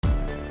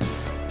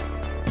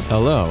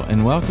Hello,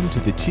 and welcome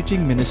to the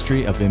teaching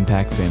ministry of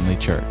Impact Family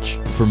Church.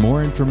 For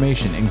more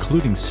information,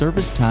 including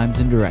service times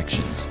and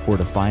directions, or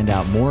to find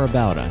out more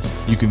about us,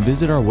 you can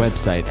visit our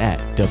website at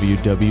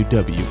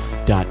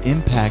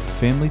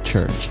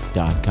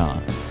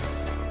www.impactfamilychurch.com.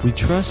 We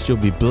trust you'll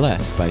be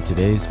blessed by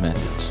today's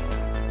message.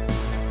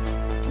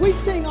 We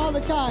sing all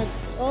the time,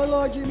 "Oh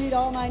Lord, you meet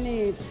all my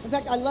needs." In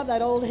fact, I love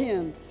that old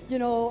hymn,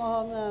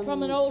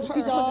 from an old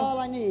He's all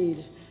I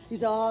need.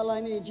 He's all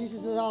I need.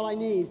 Jesus is all I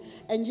need.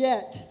 And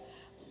yet,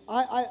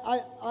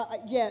 I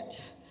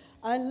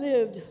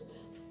lived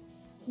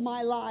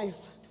my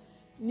life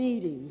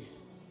needing.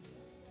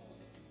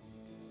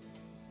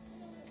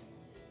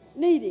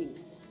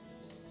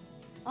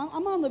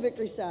 I'm on the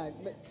victory side,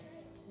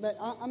 but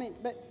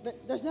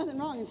there's nothing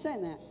wrong in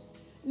saying that.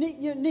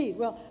 Need.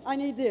 Well, I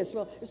need this.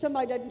 Well, if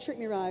somebody doesn't treat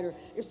me right, or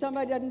if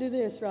somebody doesn't do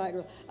this right,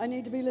 or I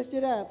need to be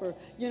lifted up, or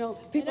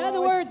people. In other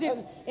words,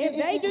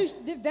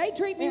 if they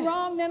treat me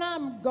wrong, then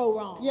I'm go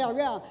wrong. Yeah.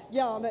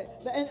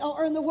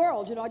 Or in the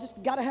world, I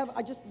just gotta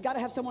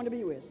have someone to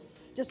be with.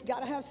 Just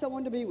gotta have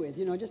someone to be with.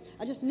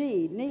 I just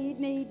need.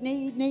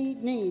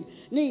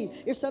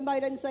 If somebody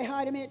doesn't say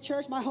hi to me at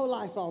church, my whole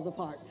life falls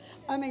apart.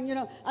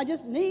 I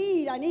just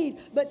need.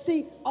 But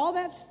see, all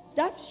that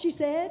stuff she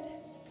said.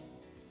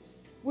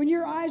 When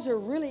your eyes are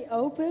really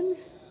open,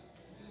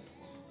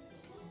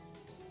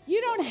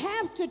 you don't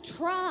have to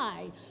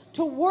try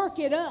to work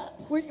it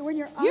up. When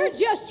your eyes, you're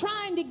just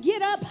trying to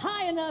get up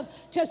high enough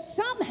to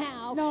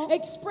somehow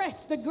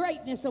express the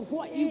greatness of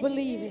what you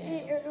believe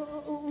in.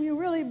 You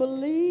really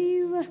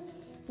believe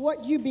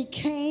what you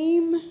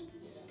became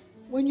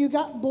when you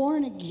got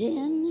born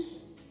again?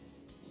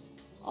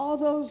 All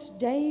those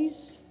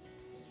days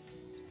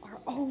are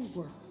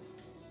over.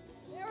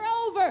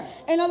 Over.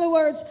 In other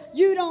words,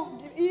 you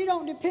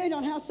don't depend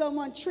on how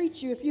someone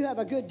treats you if you have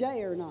a good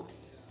day or not.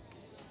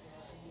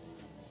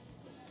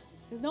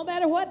 Because no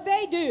matter what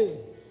they do,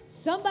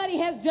 somebody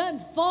has done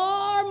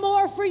far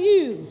more for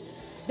you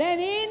than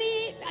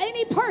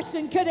any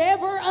person could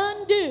ever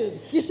undo.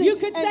 You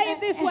could say it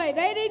this way: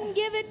 they didn't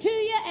give it to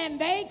you, and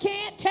they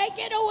can't take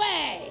it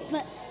away.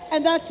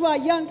 And that's why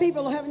young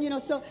people are having,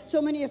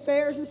 so many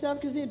affairs and stuff,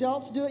 because the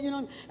adults do it,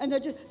 and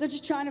they're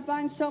just trying to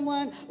find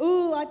someone.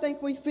 Ooh, I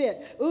think we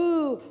fit.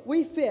 Ooh,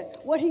 we fit.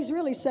 What he's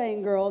really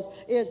saying, girls,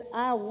 is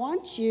I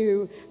want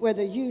you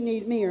whether you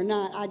need me or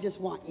not. I just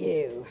want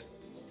you.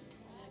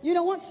 You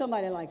don't want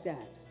somebody like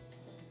that,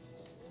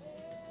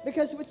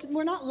 because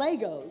we're not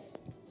Legos.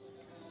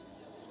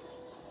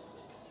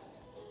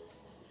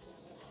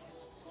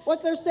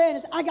 What they're saying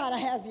is, I gotta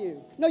have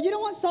you. No, you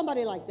don't want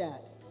somebody like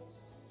that.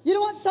 You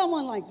don't want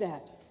someone like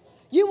that.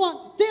 You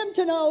want them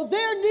to know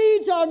their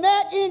needs are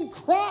met in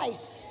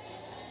Christ.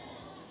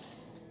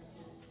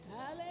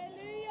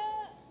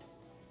 Hallelujah.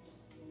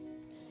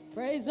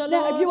 Praise the Lord.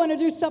 Now, if you want to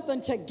do something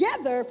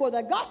together for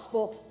the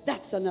gospel,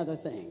 that's another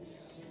thing.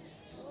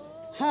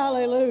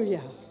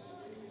 Hallelujah.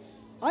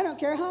 I don't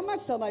care how much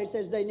somebody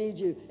says they need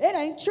you. It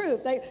ain't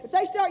true. If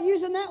they start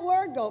using that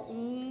word, go,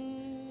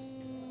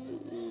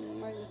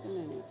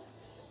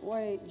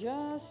 wait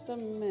just a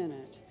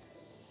minute.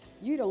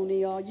 You don't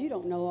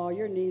know all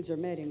your needs are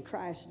met in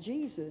Christ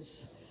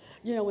Jesus.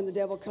 When the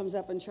devil comes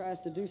up and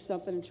tries to do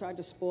something and try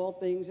to spoil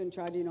things and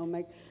try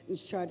to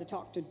try to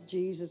talk to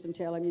Jesus and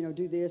tell him,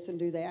 do this and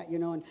do that,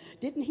 and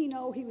didn't he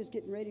know he was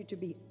getting ready to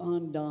be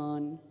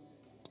undone,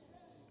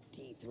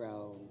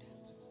 dethroned,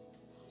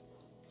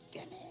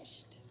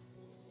 finished?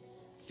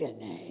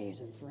 Finis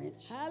in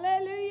French.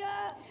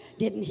 Hallelujah.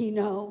 Didn't he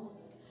know?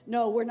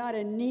 No, we're not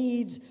a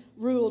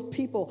needs-ruled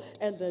people.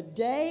 And the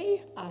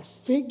day I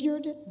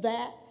figured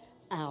that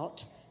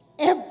out,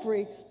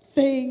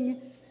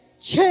 everything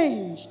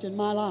changed in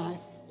my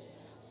life.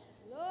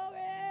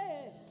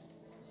 Glory.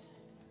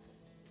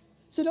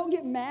 So don't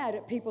get mad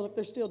at people if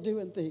they're still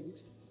doing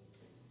things.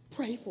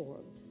 Pray for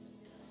them,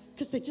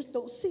 because they just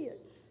don't see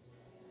it.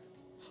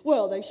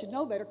 Well, they should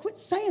know better. Quit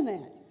saying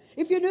that.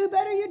 If you knew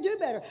better, you'd do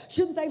better.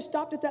 Shouldn't they have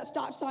stopped at that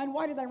stop sign?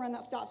 Why did they run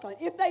that stop sign?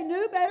 If they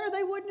knew better,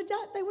 they would have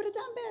done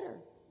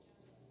better.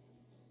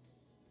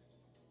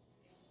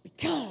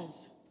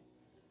 Because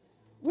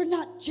we're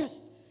not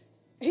just,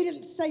 he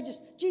didn't say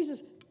just,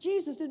 Jesus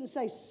didn't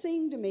say,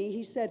 sing to me.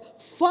 He said,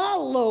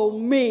 follow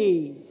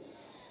me.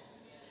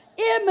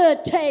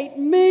 Imitate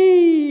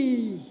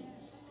me.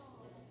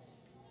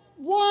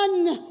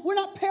 One. We're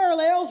not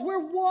parallels,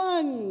 we're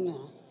one.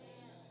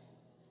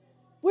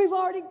 We've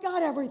already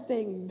got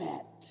everything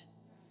met.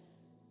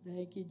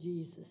 Thank you,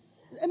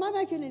 Jesus. Am I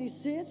making any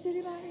sense,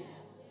 anybody?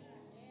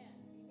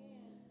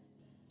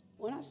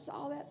 When I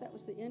saw that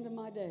was the end of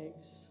my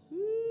days.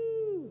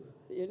 Woo.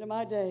 The end of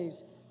my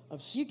days of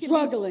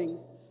struggling.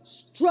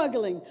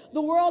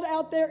 The world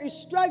out there is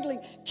struggling.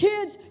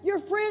 Kids, your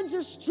friends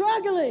are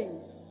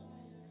struggling.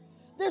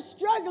 They're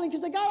struggling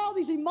because they got all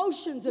these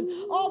emotions and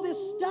all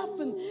this stuff,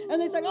 and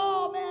they think,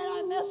 oh man,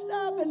 I messed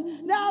up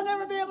and now I'll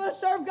never be able to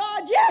serve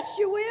God. Yes,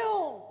 you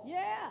will.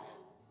 Yeah.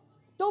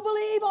 Don't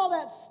believe all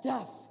that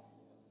stuff.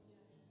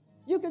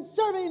 You can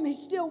serve him, he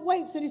still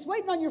waits, and he's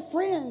waiting on your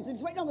friends, and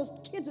he's waiting on those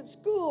kids at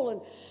school,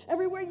 and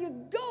everywhere you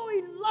go,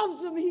 he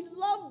loves them. He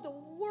loved the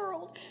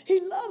world. He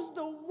loves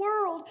the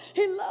world.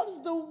 He loves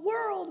the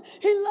world.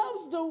 He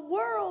loves the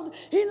world.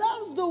 He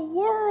loves the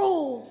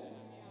world.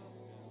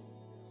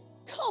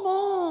 Come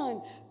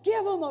on,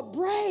 give them a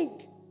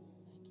break.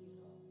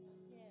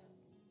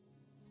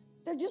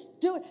 They're just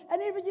doing,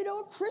 and even,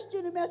 a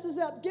Christian who messes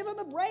up, give them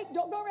a break.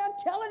 Don't go around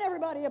telling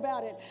everybody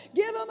about it.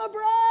 Give them a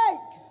break.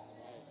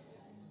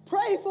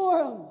 Pray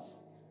for them.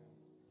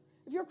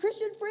 If you're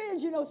Christian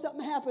friends,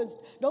 something happens,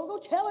 don't go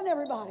telling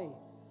everybody.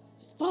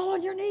 Just fall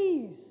on your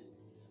knees.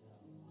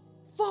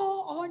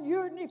 Fall on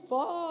your knees.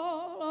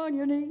 Fall on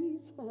your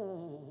knees.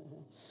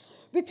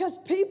 Because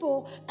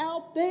people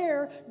out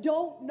there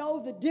don't know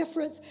the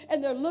difference,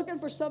 and they're looking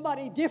for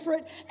somebody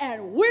different,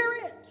 and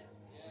we're it.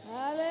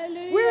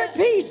 Hallelujah. We're at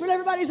peace when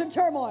everybody's in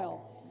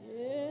turmoil.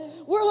 Yeah.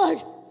 We're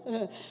like,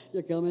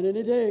 you're coming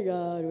any day,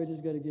 God. We're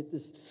just going to get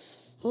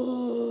this.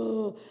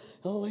 Oh,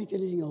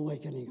 awakening. Ay,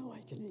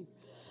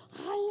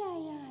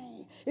 ay,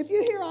 ay. If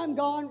you hear I'm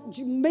gone,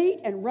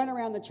 meet and run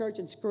around the church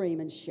and scream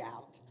and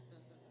shout.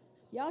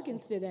 Y'all can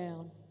sit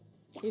down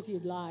if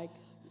you'd like.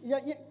 Yeah,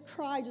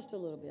 cry just a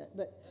little bit,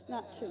 but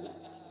not too much.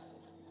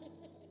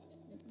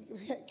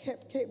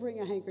 Can't bring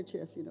a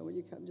handkerchief, when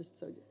you come, just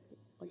so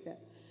like that.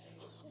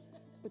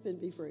 But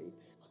then be free.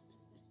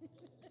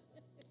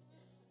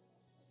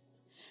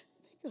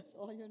 Because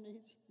all your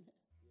needs are met.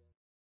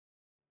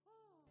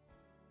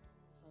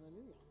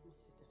 Hallelujah.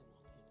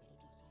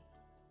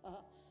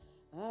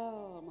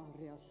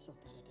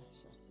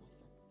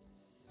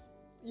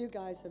 You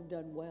guys have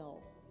done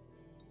well.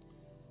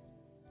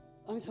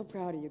 I'm so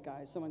proud of you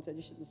guys. Someone said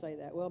you shouldn't say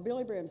that. Well,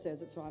 Billy Graham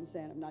says it, so I'm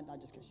saying it. Not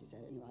just because she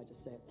said it. Anyway, I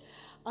just said it.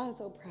 I'm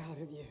so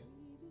proud of you.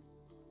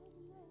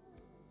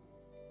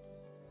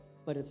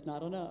 But it's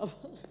not enough.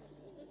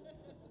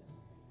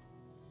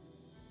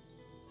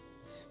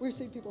 We've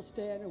seen people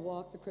stand and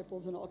walk, the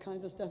cripples and all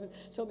kinds of stuff, and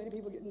so many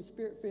people getting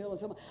spirit-filled.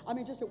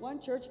 Just at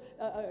one church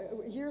a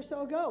year or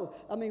so ago,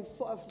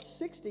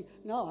 60,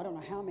 no, I don't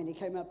know how many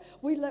came up.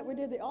 We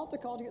did the altar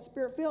call to get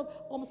spirit-filled.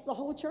 Almost the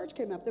whole church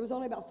came up. There was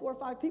only about 4 or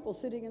 5 people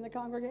sitting in the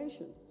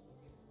congregation.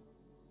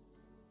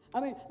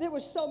 There were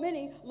so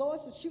many.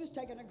 Lois, she was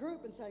taking a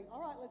group and saying,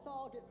 all right, let's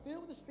all get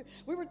filled with the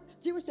Spirit.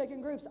 She was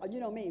taking groups,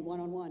 me,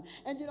 one-on-one.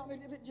 And,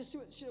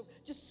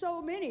 just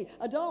so many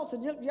adults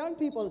and young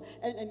people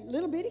and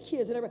little bitty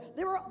kids and everything.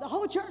 The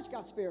whole church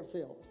got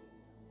Spirit-filled.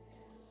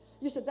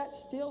 You said,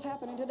 that's still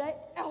happening today?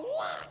 A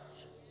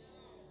lot.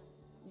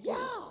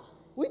 Yeah,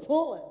 we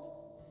pull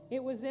it.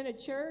 It was in a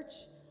church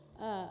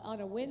on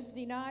a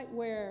Wednesday night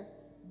where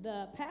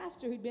the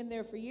pastor who'd been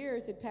there for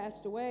years had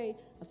passed away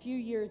a few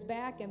years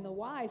back, and the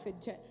wife had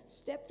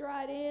stepped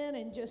right in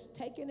and just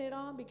taken it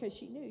on because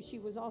she knew she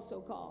was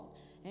also called.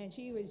 And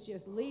she was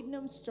just leading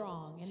them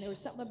strong. And there was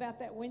something about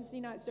that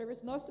Wednesday night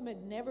service. Most of them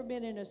had never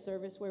been in a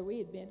service where we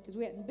had been because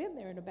we hadn't been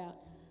there in about,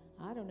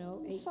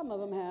 8. Some of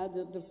them had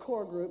the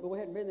core group, but we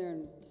hadn't been there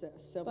in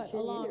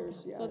 17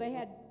 years. Yeah. So they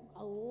had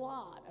a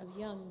lot of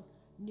young,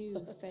 new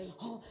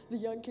faces. The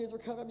young kids were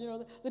coming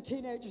up, the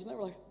teenagers, and they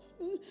were like,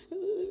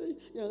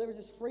 they were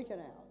just freaking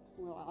out.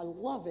 Well, I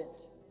love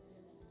it.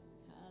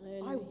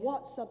 Hallelujah. I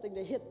want something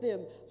to hit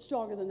them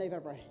stronger than they've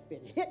ever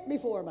been hit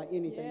before by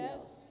anything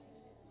else.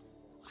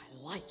 I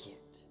like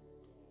it.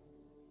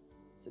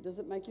 So does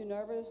it make you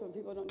nervous when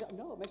people don't?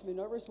 No, it makes me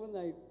nervous when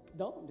they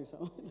don't do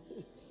something.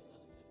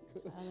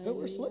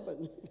 We're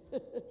slipping.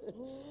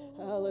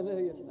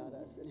 Hallelujah. It's not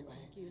us anyway.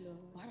 Thank you, Lord.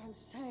 What I'm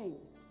saying,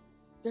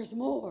 there's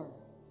more.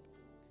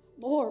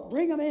 More.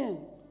 Bring them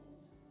in.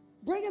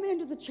 Bring them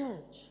into the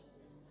church.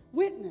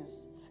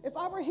 Witness. If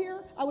I were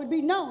here, I would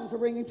be known for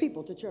bringing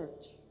people to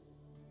church.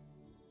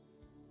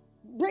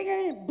 Bring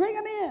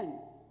them in.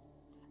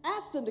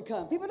 Ask them to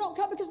come. People don't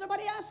come because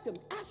nobody asks them.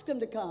 Ask them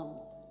to come.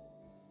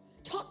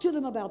 Talk to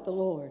them about the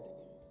Lord.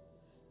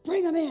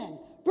 Bring them in.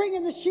 Bring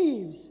in the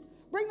sheaves.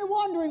 Bring the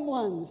wandering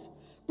ones.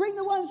 Bring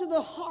the ones that are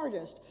the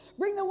hardest.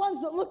 Bring the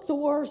ones that look the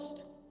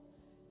worst.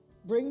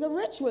 Bring the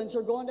rich ones who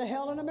are going to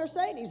hell in a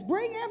Mercedes.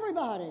 Bring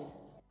everybody.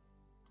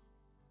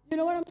 You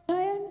know what I'm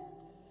saying?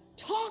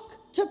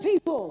 Talk to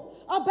people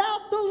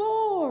about the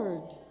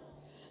Lord.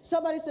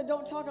 Somebody said,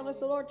 don't talk unless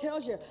the Lord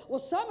tells you. Well,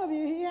 some of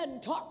you, he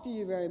hadn't talked to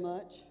you very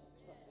much.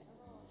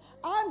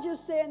 I'm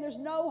just saying there's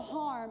no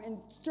harm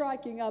in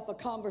striking up a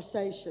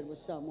conversation with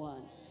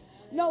someone.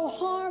 No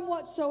harm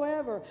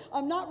whatsoever.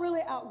 I'm not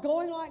really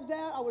outgoing like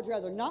that. I would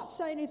rather not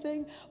say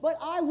anything, but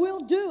I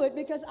will do it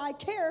because I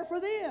care for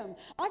them.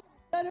 I can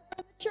stand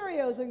around the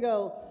Cheerios and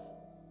go,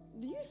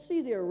 do you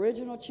see the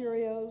original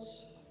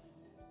Cheerios?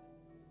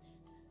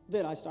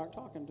 Then I start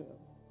talking to them.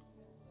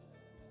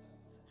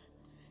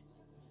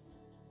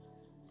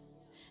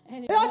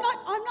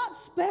 I'm not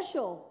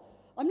special.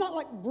 I'm not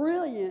like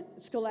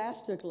brilliant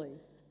scholastically.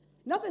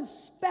 Nothing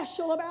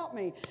special about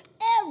me.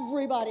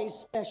 Everybody's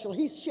special.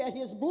 He shed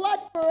his blood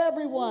for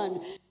everyone.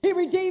 He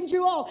redeemed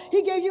you all.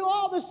 He gave you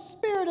all the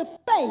spirit of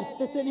faith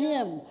that's in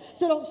him.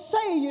 So don't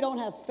say you don't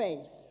have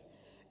faith.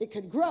 It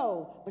can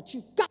grow, but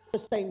you've got the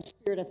same spirit.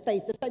 spirit of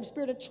faith, the same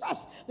spirit of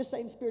trust, the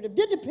same spirit of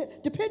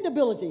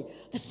dependability,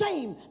 the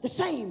same.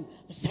 Amen.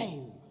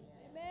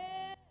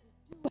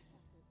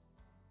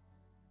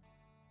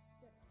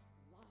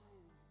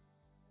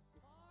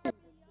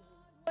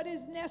 What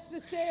is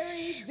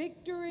necessary,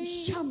 victory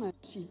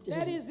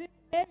that is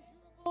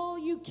immeasurable,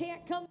 you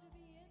can't come to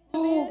the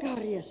end of it.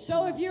 God, yes.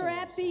 So if you're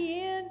at the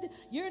end,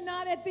 you're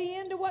not at the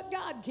end of what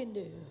God can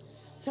do.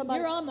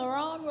 You're on the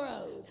wrong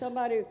road.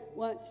 Somebody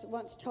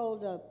once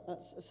told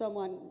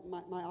someone,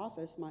 my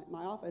office,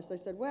 they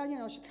said,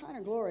 well,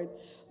 Shekinah Glory,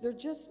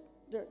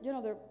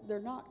 they're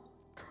not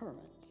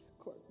current.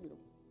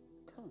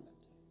 Current.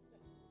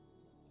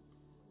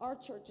 Our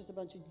church is a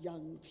bunch of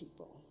young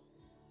people.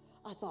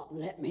 I thought,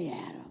 let me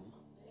at them.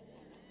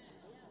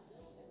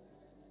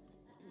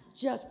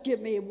 Just give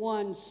me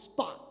one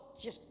spot.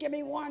 Just give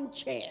me one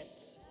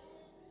chance.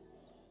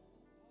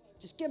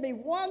 Just give me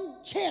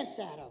one chance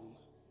at them.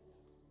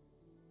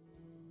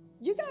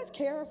 You guys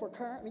care if we're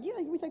current? I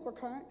mean, we think we're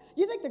current?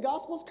 You think the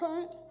gospel's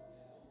current?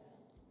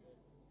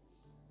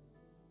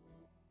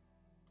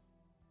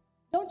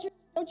 Don't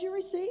you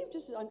receive?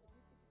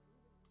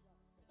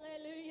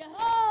 Hallelujah.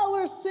 Oh,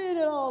 we're seeing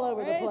it all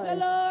over the place. Praise the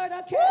Lord.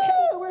 Okay.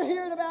 Woo, we're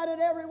hearing about it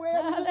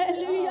everywhere.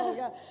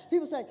 Hallelujah.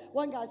 People say,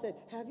 one guy said,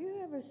 have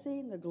you ever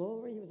seen the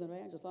glory? He was an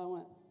evangelist.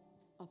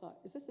 I thought,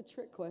 is this a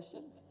trick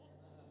question?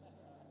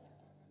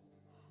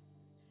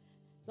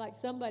 It's like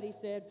somebody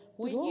said,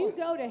 when you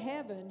go to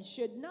heaven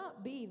should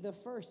not be the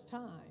first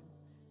time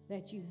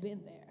that you've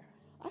been there.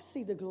 I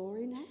see the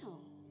glory now.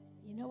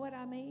 You know what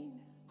I mean?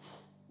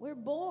 We're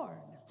born.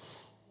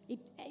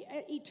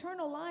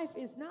 Eternal life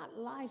is not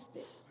life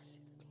that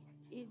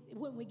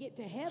when we get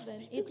to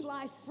heaven, it's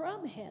life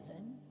from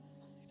heaven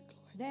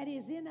that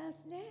is in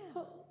us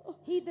now.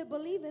 He that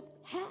believeth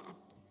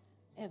hath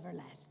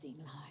everlasting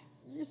life.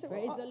 You say,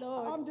 praise the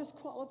Lord. I'm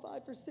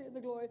disqualified for seeing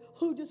the glory.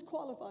 Who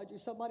disqualified you?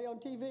 Somebody on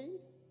TV?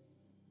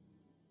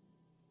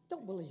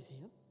 Don't believe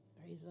him.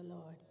 Praise the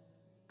Lord.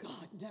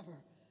 God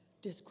never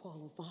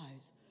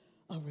disqualifies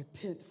a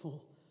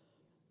repentful,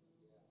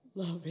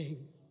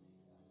 loving,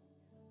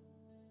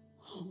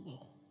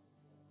 humble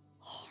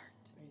heart.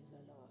 Praise the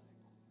Lord.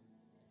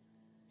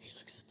 He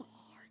looks at the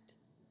heart.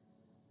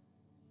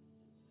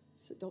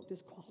 So don't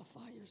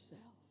disqualify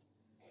yourself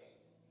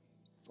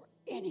for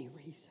any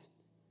reason.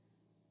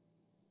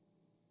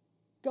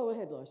 Go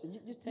ahead, Larson.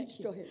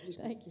 Just go ahead.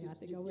 Thank you. I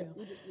think I will.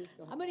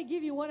 I'm going to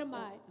give you one of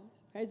my,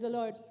 praise the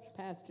Lord,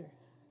 Pastor.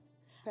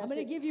 I'm going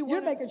to give you one.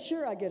 You're making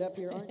sure I get up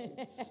here, aren't you?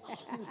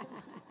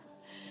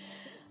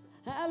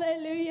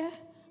 Hallelujah.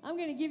 I'm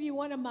going to give you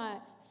one of my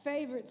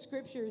favorite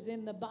scriptures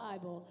in the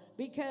Bible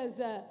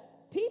because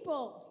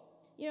people,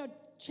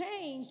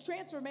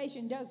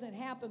 transformation doesn't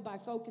happen by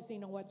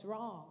focusing on what's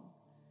wrong.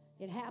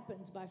 It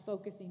happens by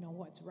focusing on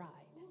what's right,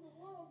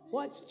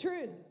 what's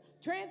true.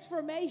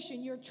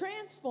 Transformation, you're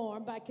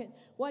transformed by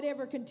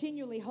whatever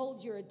continually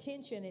holds your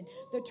attention. And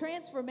the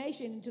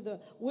transformation into the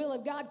will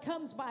of God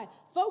comes by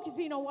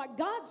focusing on what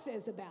God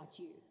says about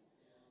you.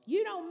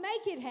 You don't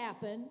make it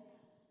happen,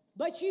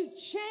 but you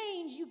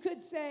change. You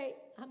could say,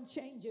 I'm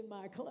changing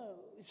my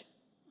clothes.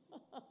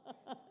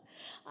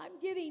 I'm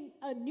getting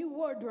a new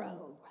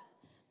wardrobe.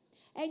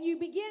 And you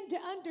begin to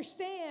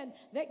understand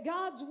that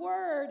God's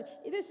word,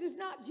 this is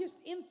not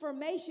just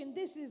information.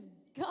 This is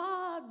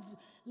God's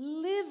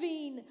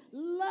living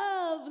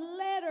love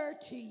letter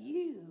to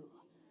you,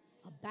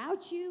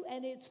 about you,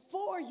 and it's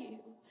for you.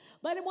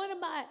 But one of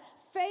my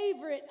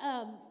favorite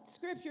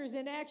scriptures,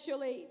 and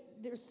actually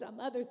there's some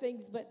other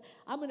things, but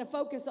I'm going to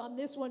focus on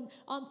this one,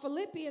 on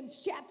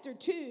Philippians chapter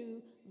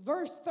 2,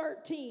 verse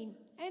 13.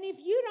 And if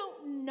you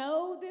don't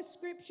know this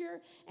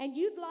scripture and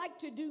you'd like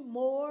to do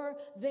more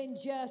than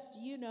just,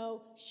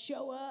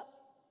 show up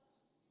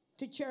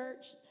to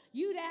church,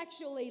 you'd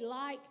actually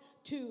like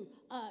to,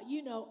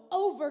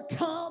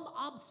 overcome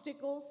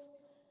obstacles.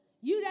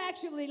 You'd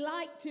actually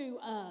like to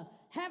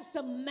have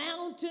some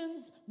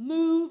mountains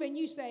move, and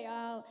you say,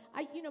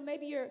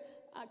 maybe you're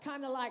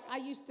kind of like, I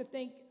used to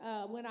think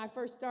when I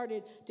first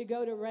started to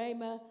go to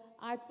Rhema,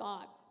 I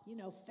thought,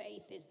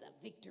 faith is the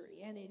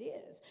victory, and it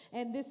is.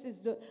 And this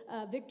is the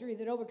victory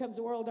that overcomes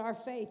the world, our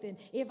faith. And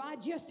if I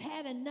just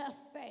had enough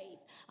faith,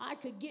 I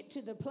could get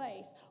to the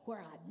place where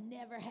I'd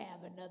never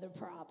have another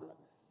problem.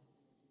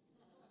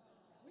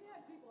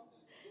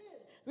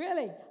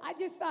 Really, I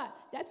just thought,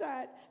 that's all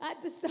right. I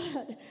just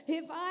thought,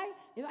 if I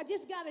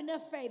just got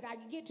enough faith, I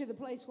could get to the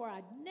place where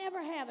I'd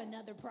never have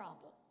another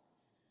problem.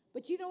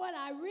 But you know what?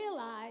 I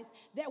realized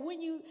that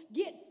when you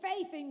get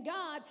faith in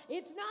God,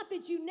 it's not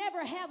that you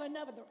never have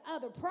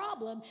other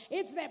problem.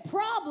 It's that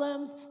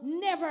problems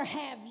never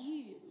have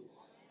you.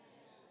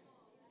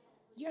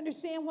 You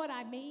understand what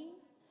I mean?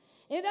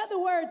 In other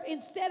words,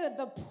 instead of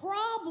the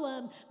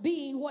problem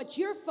being what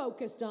you're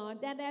focused on,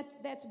 and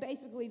that's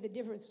basically the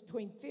difference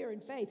between fear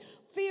and faith.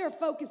 Fear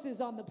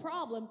focuses on the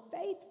problem.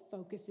 Faith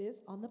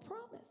focuses on the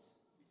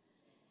promise.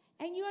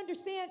 And you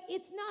understand,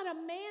 it's not a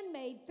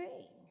man-made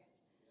thing.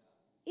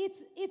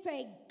 It's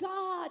a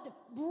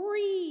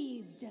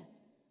God-breathed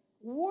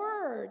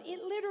word, it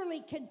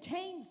literally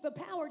contains the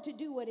power to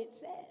do what it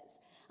says.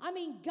 I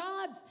mean,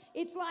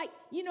 it's like,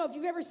 if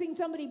you've ever seen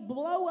somebody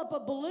blow up a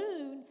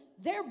balloon,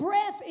 their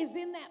breath is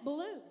in that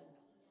balloon.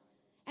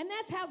 And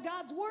that's how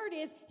God's word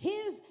is.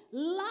 His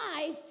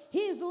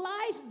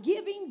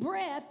life-giving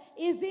breath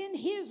is in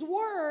his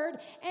word.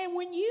 And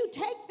when you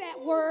take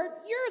that word,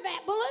 you're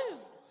that balloon.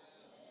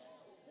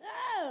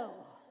 Oh,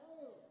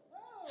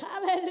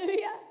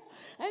 hallelujah.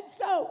 And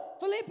so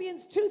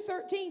Philippians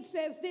 2:13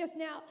 says this.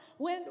 Now,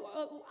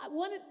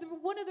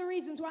 one of the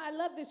reasons why I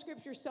love this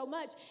scripture so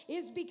much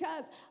is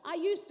because I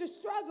used to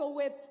struggle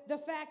with the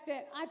fact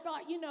that I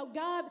thought,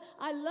 God,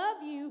 I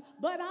love you,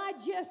 but I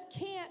just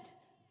can't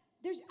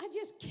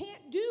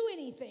do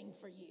anything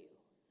for you.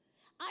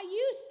 I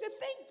used to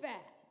think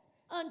that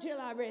until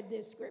I read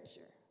this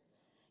scripture.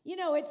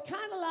 It's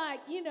kind of like,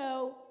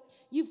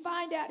 you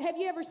find out, have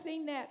you ever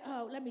seen that?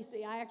 Oh, let me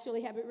see. I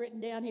actually have it written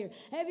down here.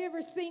 Have you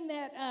ever seen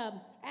that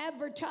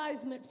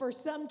advertisement for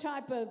some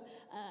type of,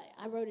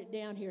 I wrote it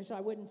down here so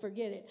I wouldn't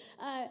forget it.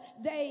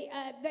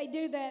 They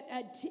do that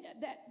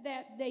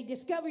they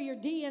discover your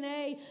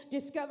DNA,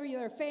 discover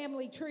your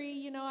family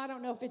tree. I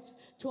don't know if it's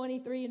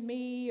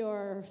 23andMe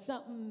or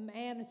something,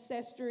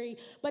 Ancestry,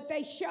 but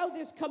they show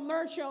this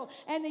commercial,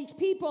 and these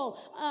people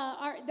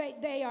are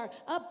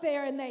up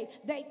there, and they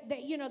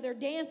they're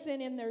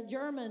dancing in their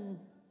German,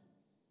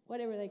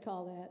 whatever they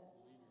call that,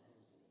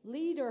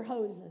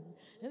 Lederhosen.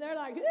 And they're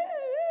like,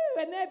 ooh,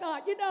 and they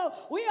thought,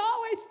 we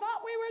always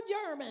thought we were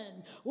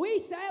German. We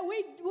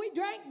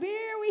drank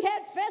beer, we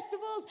had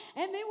festivals,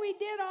 and then we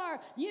did our,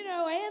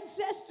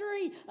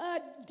 Ancestry,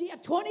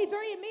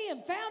 23andMe,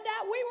 and found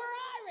out we were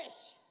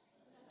Irish.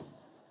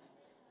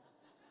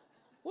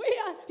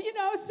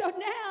 So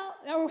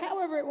now, or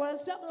however it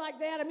was, something like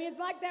that. I mean,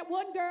 it's like that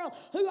one girl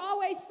who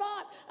always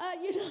thought,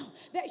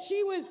 that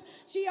she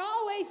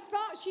always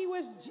thought she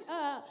was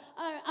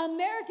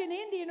American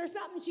Indian or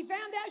something. She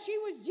found out she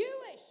was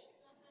Jewish.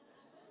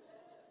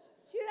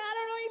 She said, I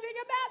don't know anything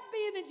about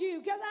being a Jew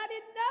because I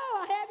didn't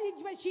know.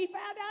 But she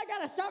found out, I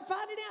got to start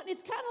finding out. And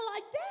it's kind of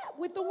like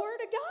that with the Word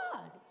of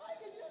God.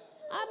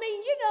 I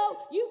mean,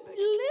 you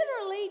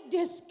literally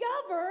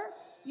discover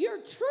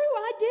your true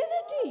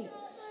identity.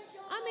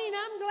 I mean,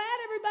 I'm glad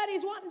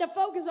everybody's wanting to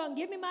focus on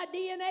give me my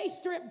DNA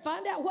strip and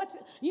find out where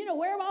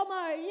all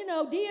my,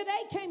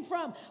 DNA came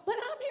from. But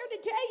I'm here to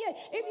tell you,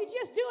 if you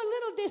just do a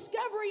little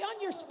discovery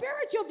on your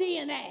spiritual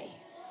DNA,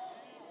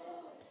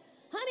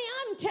 honey,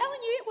 I'm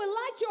telling you, it will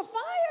light your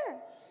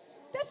fire.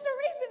 That's the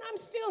reason I'm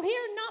still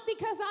here, not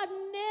because I've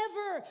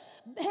never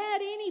had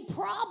any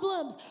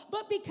problems,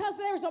 but because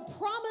there's a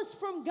promise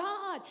from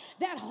God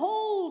that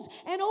holds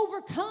and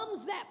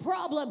overcomes that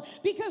problem.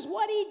 Because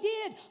what he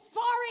did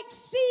far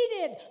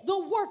exceeded the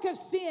work of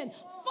sin,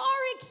 far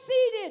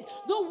exceeded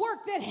the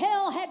work that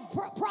hell had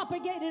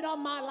propagated on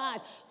my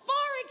life,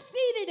 far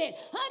exceeded it.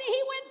 Honey,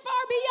 he went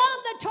far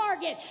beyond the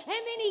target,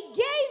 and then he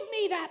gave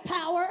me that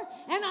power,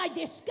 and I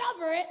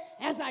discover it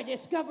as I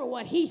discover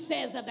what he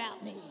says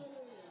about me.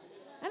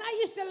 And I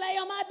used to lay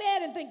on my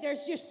bed and think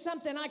there's just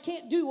something I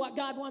can't do what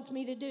God wants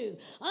me to do,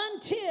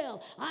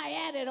 until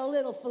I added a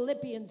little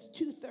Philippians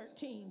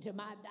 2:13 to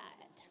my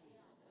diet.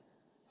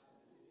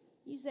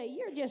 You say,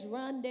 you're just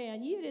run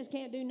down. You just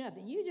can't do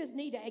nothing. You just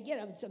need to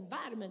get some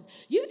vitamins.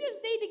 You just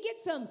need to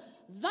get some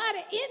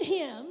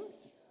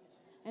hymns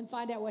and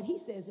find out what he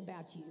says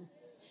about you.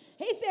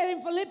 He said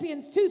in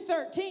Philippians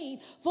 2:13,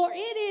 for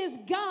it is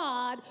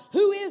God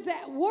who is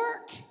at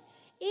work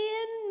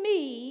in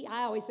me.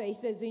 I always say, he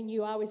says in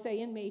you, I always say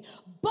in me,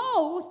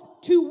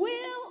 both to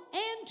will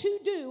and to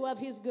do of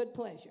his good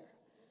pleasure.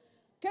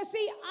 Because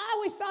see, I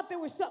always thought there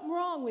was something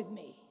wrong with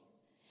me.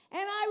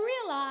 And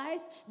I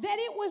realized that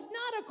it was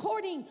not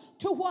according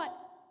to what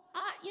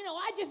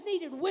I just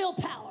needed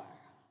willpower.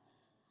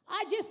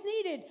 I just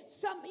needed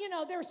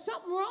there was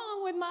something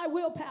wrong with my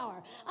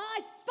willpower.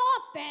 I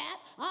thought that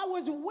I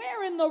was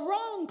wearing the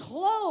wrong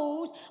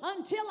clothes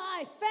until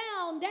I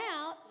found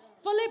out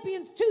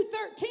Philippians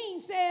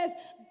 2:13 says,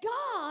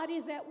 God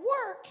is at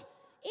work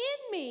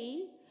in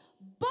me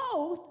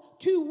both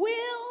to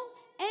will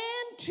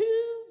and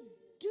to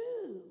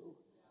do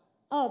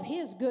of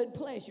his good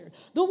pleasure.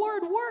 The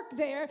word work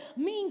there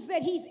means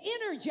that he's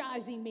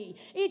energizing me.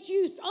 It's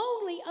used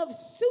only of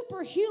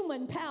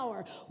superhuman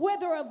power,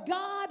 whether of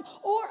God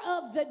or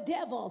of the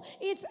devil.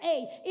 It's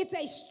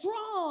a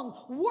strong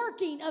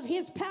working of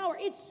his power.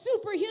 It's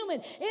superhuman.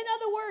 In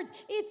other words,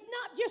 it's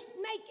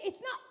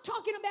not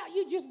talking about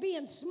you just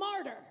being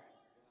smarter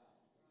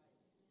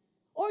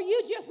or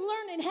you just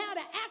learning how to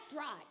act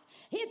right.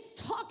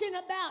 It's talking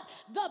about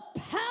the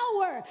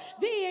power,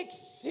 the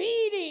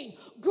exceeding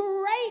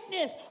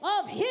greatness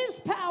of his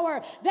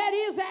power that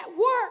is at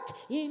work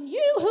in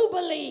you who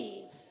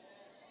believe.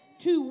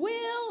 To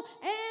will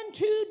and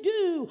to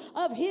do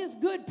of his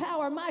good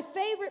power. My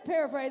favorite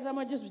paraphrase, I'm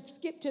going to just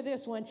skip to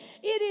this one.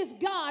 It is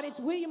God, it's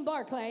William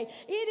Barclay.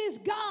 It is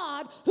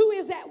God who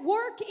is at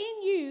work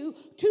in you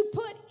to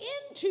put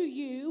into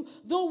you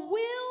the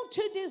will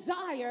to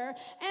desire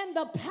and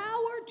the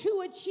power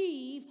to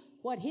achieve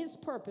what his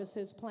purpose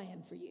has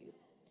planned for you.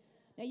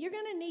 Now, you're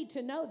going to need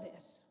to know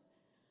this.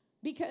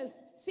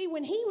 Because, see,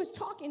 when he was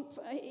talking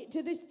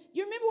to this,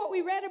 you remember what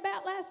we read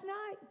about last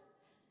night?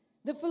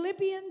 The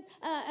Philippian,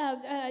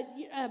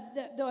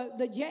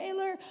 the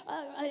jailer,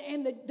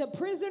 and the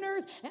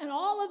prisoners, and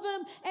all of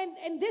them.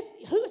 And this,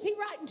 who's he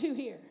writing to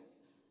here?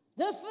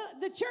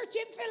 The church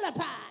in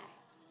Philippi.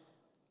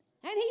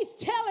 And he's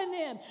telling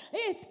them,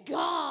 it's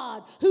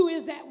God who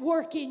is at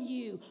work in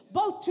you,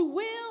 both to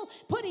will,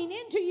 putting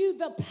into you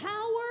the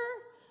power,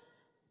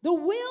 the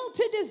will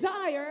to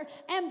desire,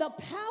 and the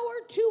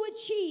power to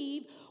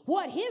achieve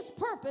what his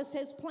purpose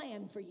has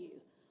planned for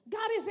you.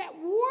 God is at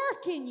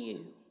work in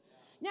you.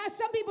 Now,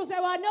 some people say,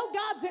 well, I know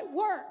God's at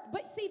work.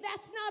 But see,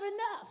 that's not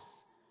enough.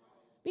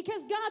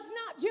 Because God's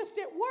not just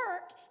at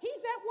work.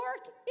 He's at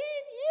work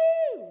in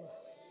you.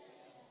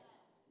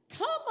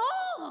 Come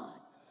on.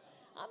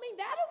 I mean,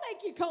 that'll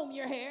make you comb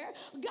your hair.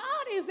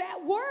 God is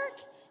at work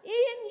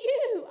in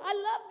you. I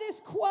love this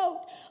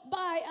quote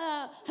by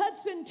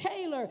Hudson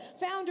Taylor,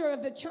 founder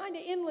of the China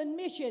Inland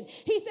Mission.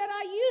 He said,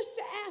 I used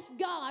to ask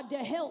God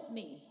to help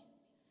me.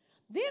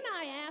 Then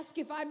I asked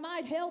if I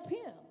might help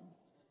him.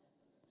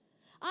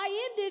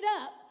 I ended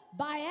up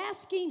by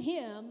asking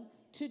him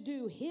to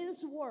do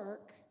his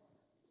work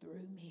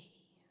through me.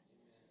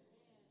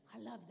 I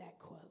love that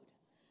quote.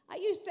 I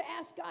used to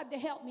ask God to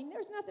help me. And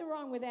there's nothing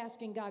wrong with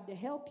asking God to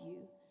help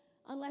you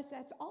unless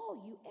that's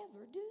all you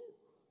ever do.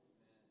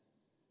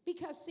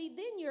 Because, see,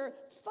 then your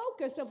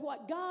focus of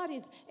what God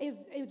is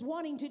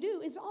wanting to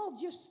do is all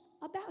just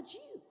about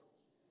you.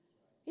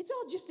 It's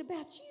all just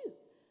about you.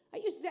 I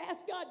used to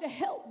ask God to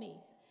help me.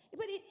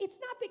 But it's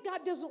not that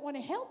God doesn't want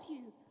to help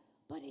you,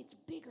 but it's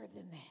bigger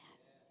than that.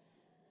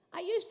 I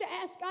used to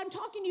ask, I'm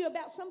talking to you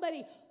about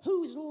somebody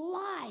whose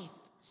life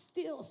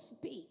still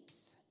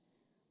speaks.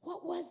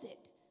 What was it?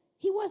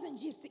 He wasn't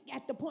just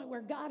at the point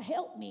where God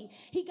helped me.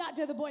 He got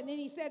to the point, and then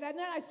he said, and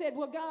then I said,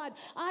 well, God,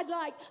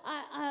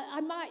 I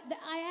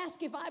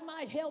ask if I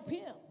might help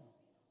him.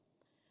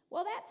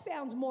 Well, that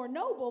sounds more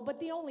noble,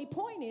 but the only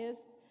point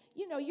is,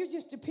 you're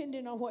just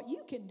dependent on what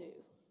you can do.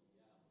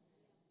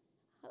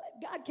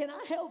 God, can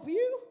I help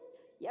you?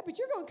 Yeah, but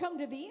you're going to come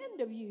to the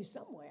end of you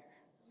somewhere.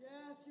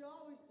 Yes, you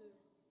always do.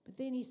 But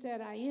then he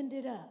said, I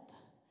ended up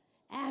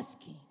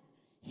asking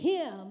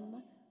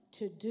him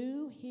to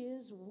do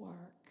his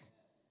work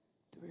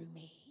through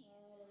me.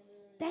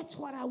 That's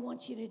what I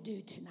want you to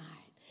do tonight.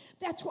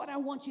 That's what I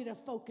want you to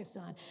focus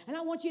on. And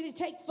I want you to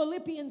take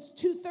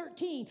Philippians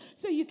 2:13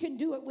 so you can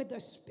do it with a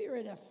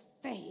spirit of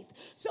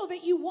faith, so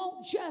that you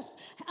won't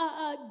just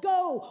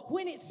go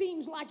when it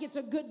seems like it's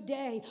a good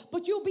day,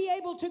 but you'll be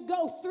able to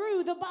go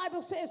through, the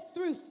Bible says,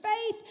 through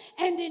faith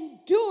and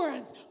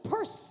endurance,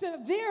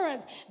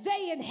 perseverance.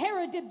 They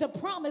inherited the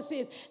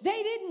promises.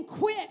 They didn't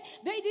quit.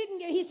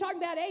 He's talking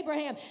about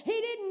Abraham. He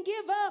didn't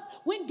give up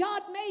when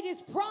God made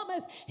his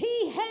promise.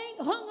 He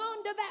hung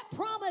on to that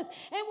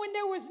promise, and when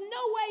there was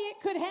no way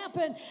it could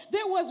happen,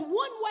 there was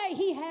one way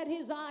he had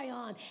his eye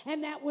on,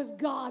 and that was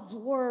God's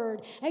word.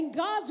 And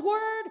God's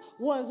word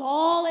was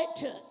all it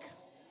took.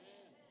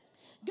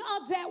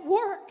 God's at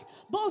work,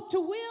 both to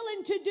will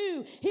and to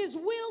do, his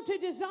will to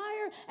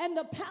desire and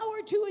the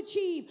power to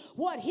achieve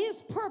what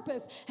his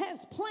purpose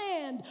has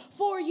planned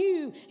for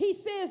you. He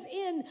says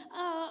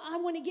I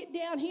want to get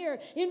down here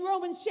in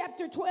Romans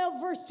chapter 12,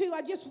 verse 2.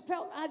 I just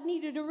felt I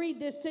needed to read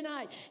this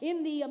tonight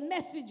in the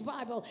Message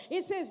Bible.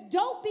 It says,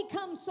 don't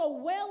become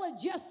so well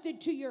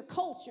adjusted to your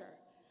culture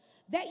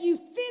that you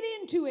fit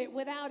into it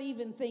without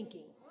even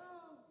thinking.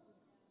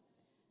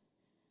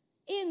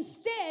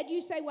 Instead, you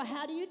say, well,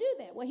 how do you do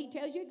that? Well, he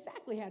tells you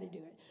exactly how to do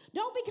it.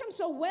 Don't become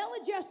so well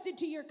adjusted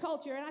to your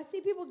culture. And I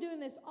see people doing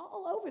this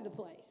all over the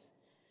place.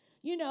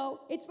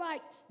 It's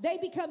like they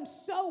become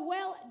so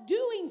well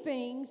doing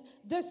things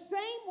the same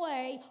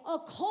way a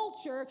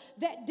culture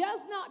that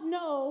does not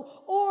know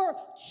or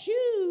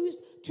choose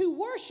to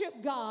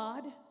worship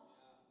God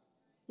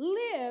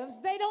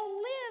lives. They don't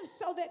live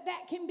so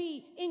that can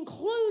be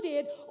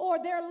included, or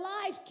their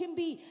life can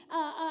be,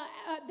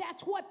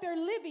 that's what they're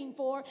living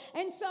for.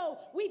 And so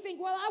we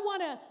think, well, I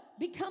want to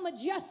become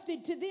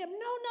adjusted to them.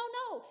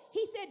 No.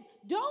 He said,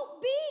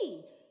 don't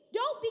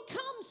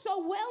become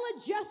so well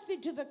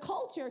adjusted to the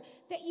culture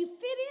that you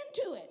fit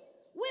into it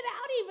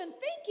without even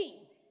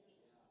thinking.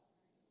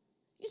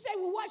 You say,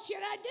 well, what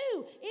should I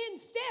do?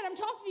 Instead, I'm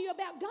talking to you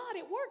about God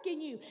at work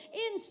in you.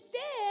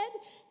 Instead,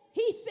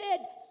 he said,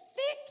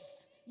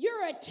 fix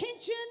your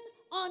attention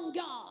on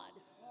God,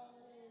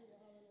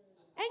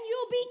 and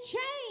you'll be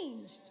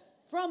changed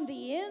from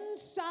the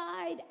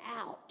inside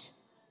out.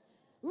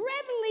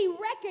 Readily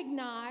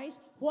recognize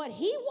what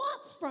he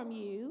wants from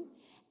you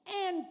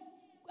and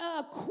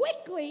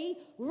quickly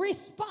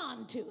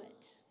respond to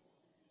it.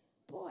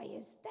 Boy,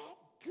 is that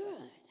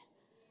good.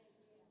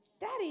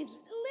 That is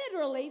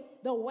literally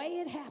the way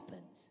it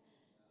happens.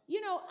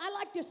 I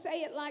like to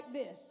say it like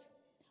this.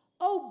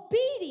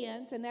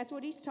 Obedience, and that's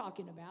what he's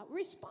talking about,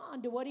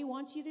 respond to what he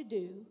wants you to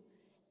do,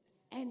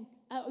 and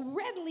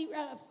readily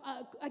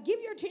give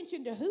your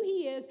attention to who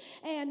he is,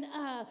 and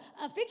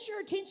fix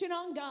your attention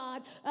on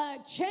God.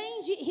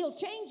 He'll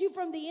change you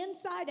from the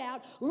inside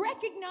out.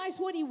 Recognize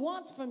what he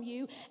wants from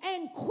you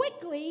and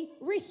quickly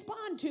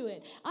respond to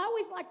it. I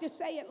always like to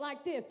say it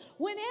like this: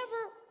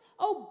 whenever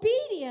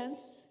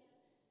obedience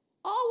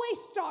always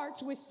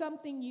starts with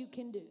something you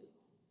can do.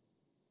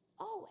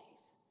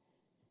 Always.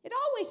 It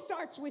always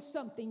starts with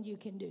something you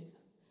can do.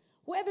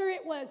 Whether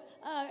it was,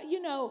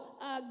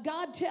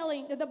 God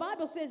telling, the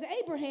Bible says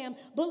Abraham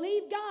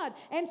believed God.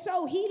 And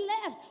so he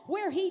left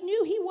where he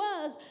knew he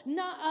was,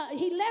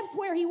 he left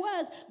where he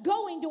was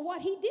going to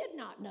what he did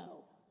not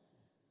know.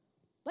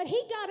 But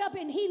he got up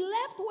and he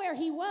left where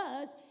he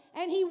was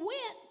and he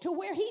went to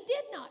where he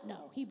did not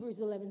know. Hebrews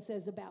 11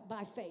 says about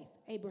by faith,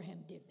 Abraham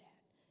did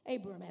that.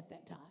 Abraham at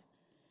that time.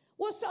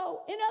 Well,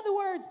 so in other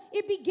words,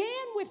 it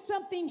began with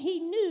something he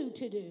knew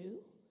to do,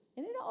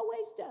 and it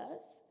always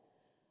does.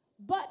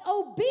 But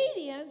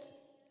obedience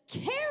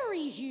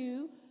carries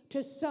you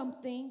to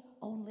something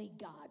only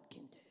God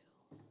can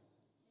do.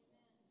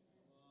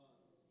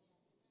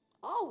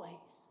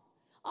 Always.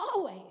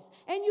 Always.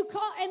 And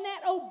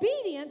that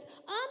obedience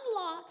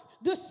unlocks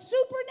the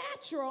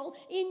supernatural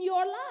in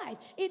your life.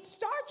 It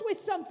starts with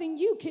something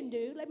you can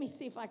do. Let me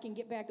see if I can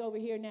get back over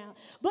here now.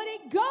 But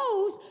it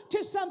goes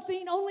to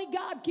something only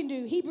God can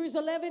do. Hebrews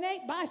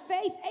 11:8, by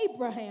faith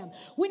Abraham,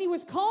 when he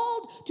was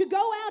called to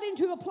go out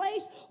into a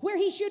place where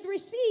he should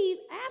receive,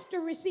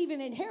 after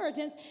receiving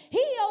inheritance,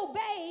 he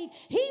obeyed.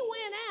 He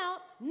went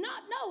out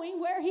not knowing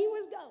where he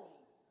was going.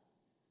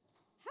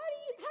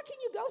 How can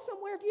you go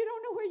somewhere if you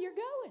don't know where you're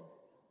going?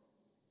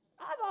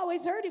 I've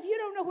always heard if you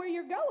don't know where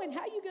you're going,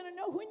 how are you going to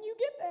know when you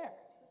get there?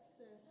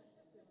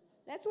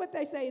 That's what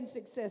they say in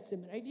Success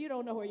Seminary. If you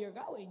don't know where you're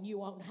going, you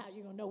won't. How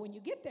you going to know when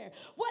you get there?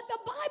 What the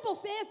Bible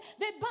says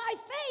that by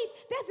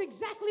faith, that's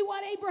exactly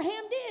what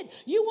Abraham did.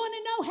 You want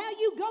to know how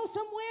you go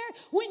somewhere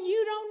when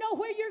you don't know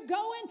where you're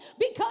going?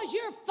 Because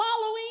you're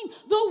following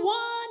the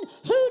one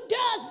who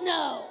does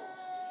know.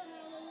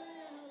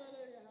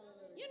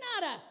 You're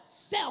not a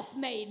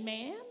self-made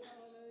man.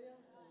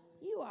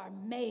 You are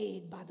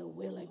made by the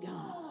will of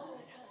God.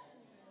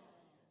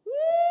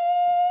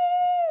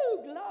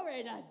 Woo!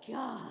 Glory to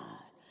God.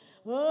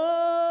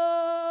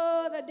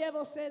 Oh, the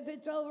devil says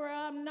it's over.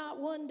 I'm not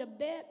one to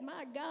bet.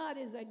 My God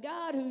is a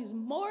God who's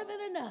more than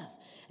enough,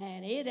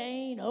 and it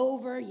ain't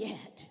over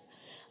yet.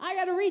 I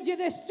got to read you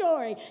this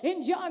story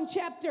in John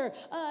chapter,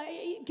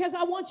 because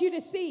I want you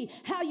to see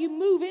how you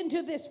move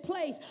into this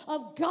place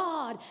of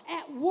God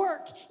at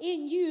work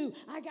in you.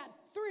 I got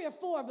 3 or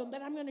 4 of them,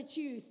 but I'm going to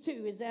choose 2.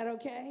 Is that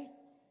okay?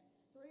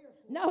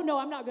 No,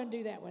 I'm not going to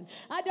do that one.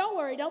 Don't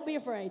worry. Don't be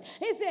afraid.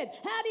 It said,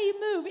 how do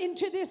you move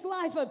into this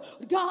life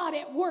of God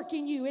at work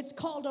in you? It's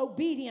called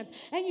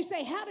obedience. And you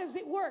say, how does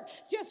it work?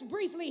 Just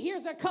briefly,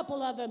 here's a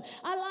couple of them.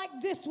 I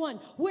like this one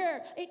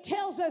where it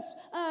tells us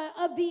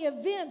of the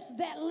events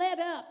that led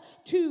up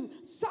to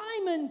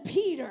Simon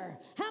Peter.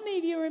 How many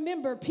of you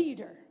remember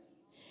Peter?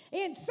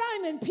 In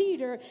Simon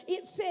Peter,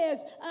 it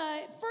says,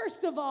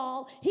 first of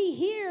all, he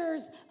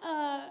hears,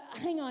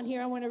 hang on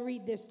here, I want to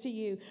read this to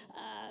you.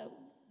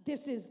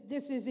 This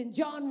is in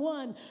John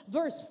 1,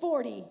 verse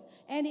 40.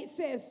 And it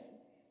says,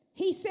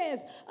 he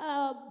says,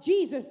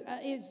 Jesus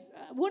is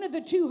one of the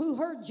 2 who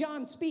heard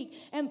John speak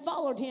and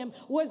followed him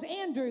was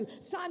Andrew,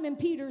 Simon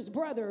Peter's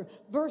brother,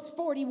 verse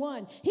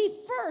 41.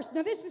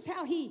 Now this is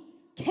how he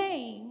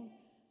came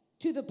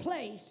to the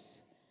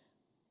place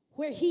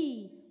where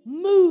he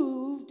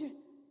moved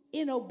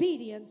in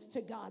obedience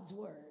to God's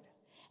word.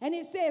 And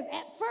it says,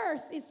 at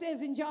first, it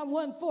says in John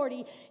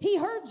 1:40, he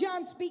heard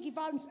John speak. He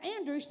found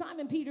Andrew,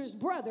 Simon Peter's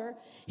brother.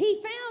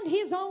 He found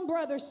his own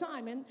brother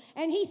Simon,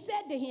 and he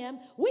said to him,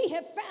 we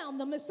have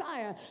found the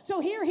Messiah. So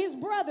here his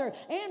brother,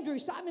 Andrew,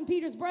 Simon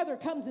Peter's brother,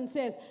 comes and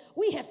says,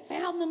 we have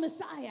found the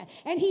Messiah.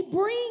 And he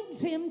brings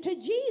him to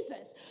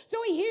Jesus. So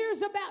he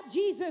hears about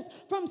Jesus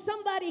from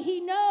somebody he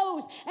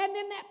knows, and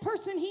then that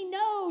person he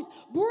knows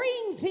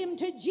brings him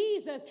to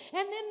Jesus.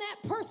 And then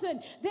that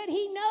person that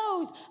he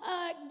knows,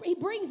 he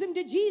brings him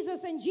to Jesus,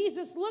 and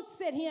Jesus looks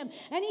at him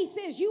and he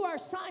says, you are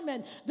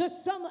Simon, the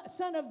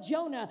son of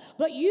Jonah,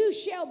 but you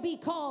shall be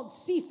called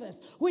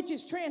Cephas, which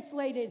is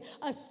translated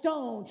a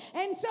stone.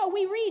 And so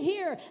we read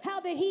here how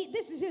that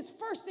this is his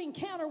first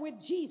encounter with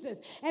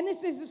Jesus, and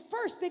this is his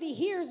first that he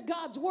hears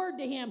God's word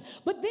to him.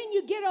 But then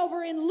you get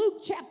over in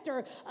Luke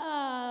chapter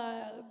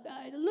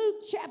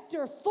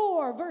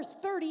 4, verse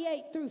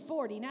 38 through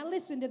 40. Now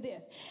listen to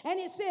this. And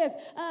it says,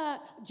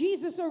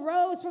 Jesus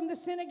arose from the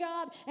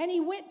synagogue and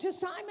he went to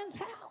Simon's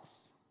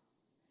house.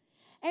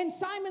 And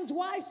Simon's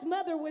wife's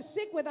mother was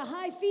sick with a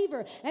high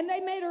fever, and they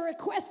made a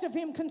request of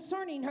him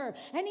concerning her.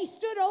 And he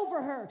stood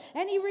over her,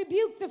 and he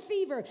rebuked the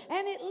fever,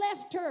 and it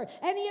left her.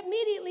 And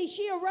immediately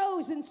she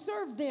arose and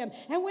served them.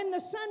 And when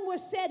the sun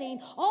was setting,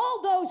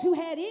 all those who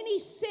had any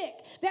sick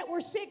that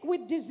were sick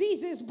with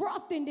diseases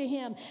brought them to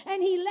him.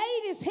 And he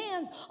laid his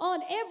hands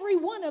on every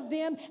one of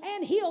them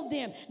and healed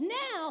them.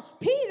 Now,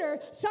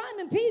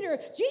 Simon Peter,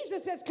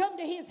 Jesus has come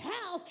to his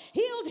house,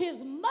 healed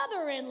his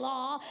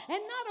mother-in-law, and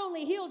not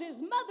only healed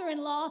his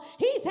mother-in-law, brother-in-law,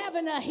 he's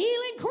having a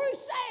healing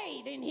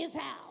crusade in his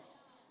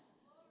house.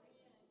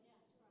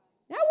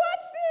 Now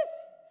watch this.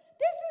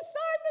 This is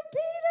Simon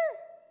Peter.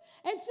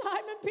 And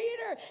Simon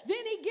Peter,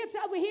 then he gets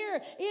over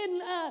here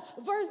in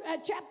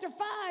chapter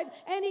 5,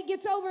 and he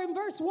gets over in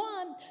verse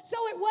 1. So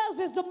it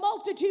was as the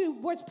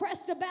multitude was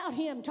pressed about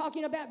him,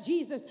 talking about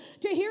Jesus,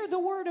 to hear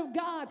the word of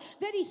God,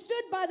 that he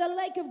stood by the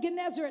lake of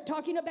Gennesaret,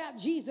 talking about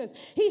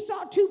Jesus. He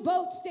saw 2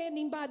 boats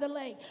standing by the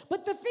lake,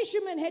 but the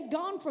fishermen had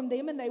gone from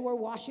them, and they were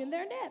washing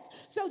their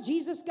nets. So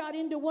Jesus got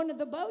into one of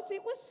the boats.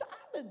 It was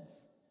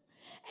Simon's.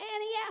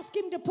 And he asked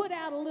him to put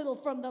out a little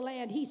from the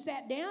land. He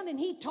sat down and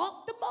he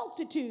taught the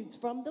multitudes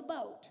from the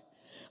boat.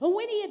 And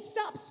when he had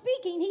stopped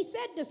speaking, he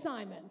said to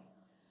Simon,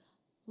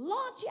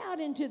 launch out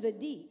into the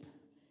deep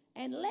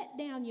and let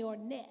down your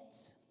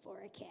nets for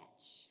a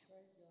catch.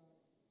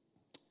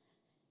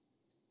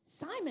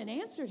 Simon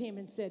answered him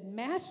and said,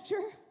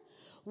 Master,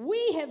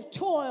 we have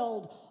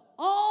toiled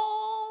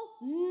all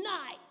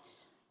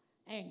night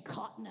and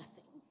caught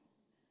nothing.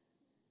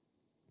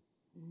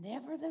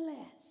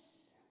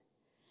 Nevertheless,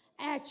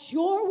 at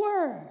your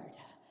word,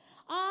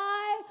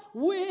 I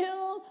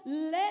will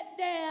let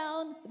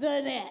down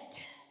the net.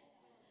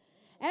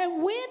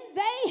 And when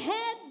they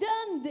had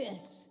done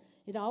this,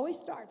 it always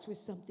starts with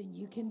something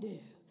you can do.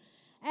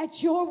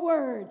 At your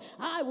word,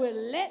 I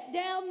will let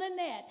down the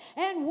net.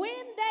 And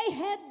when they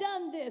had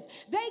done this,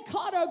 they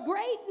caught a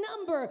great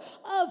number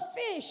of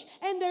fish,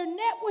 and their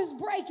net was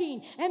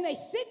breaking. And they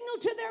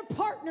signaled to their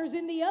partners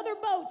in the other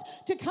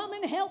boats to come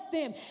and help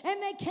them.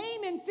 And they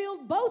came and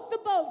filled both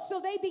the boats,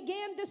 so they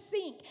began to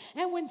sink.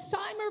 And when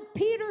Simon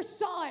Peter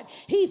saw it,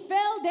 he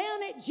fell down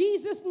at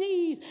Jesus'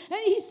 knees,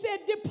 and he said,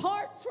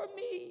 depart from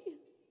me.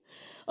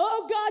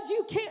 Oh God,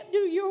 you can't do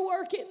your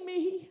work in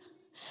me.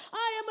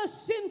 I am a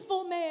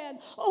sinful man.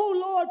 Oh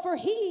Lord, for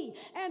he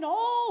and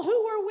all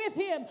who were with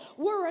him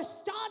were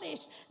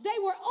astonished. They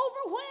were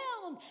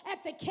overwhelmed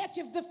at the catch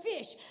of the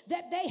fish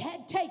that they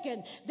had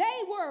taken.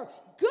 They were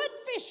good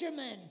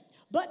fishermen,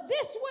 but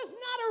this was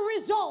not a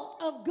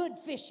result of good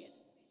fishing.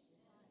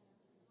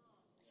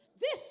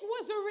 This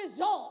was a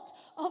result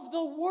of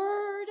the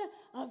word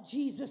of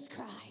Jesus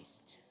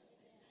Christ.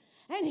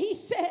 And he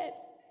said,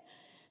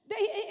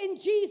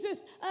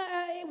 Jesus,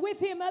 with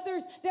him,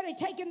 others that had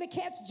taken the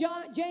catch,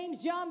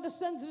 James, John, the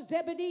sons of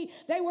Zebedee,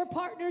 they were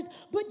partners.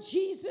 But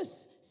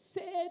Jesus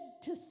said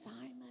to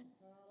Simon,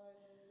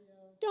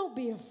 don't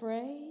be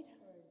afraid.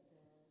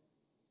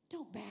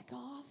 Don't back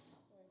off.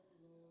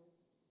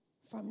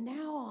 From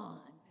now on,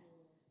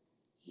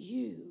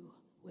 you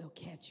will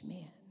catch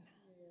men.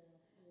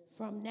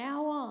 From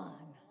now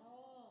on,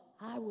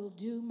 I will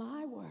do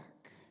my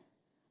work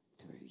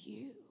through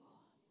you.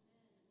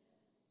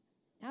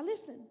 Now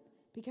listen,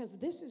 because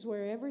this is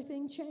where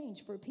everything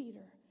changed for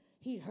Peter.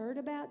 He'd heard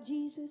about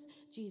Jesus.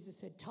 Jesus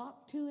had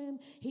talked to him.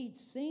 He'd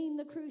seen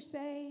the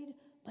crusade.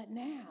 But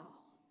now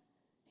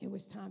it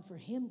was time for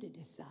him to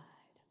decide,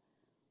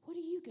 what are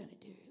you going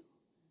to do?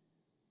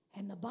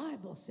 And the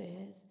Bible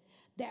says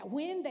that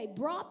when they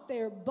brought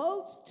their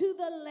boats to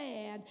the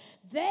land,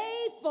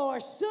 they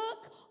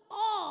forsook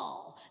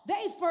all.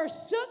 They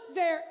forsook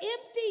their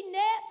empty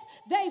nets.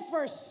 They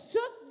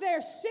forsook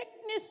their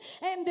sickness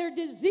and their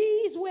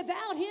disease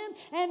without him.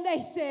 And they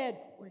said,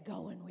 we're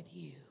going with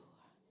you.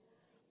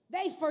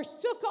 They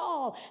forsook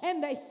all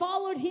and they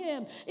followed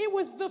him. It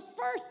was the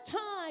first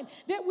time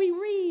that we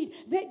read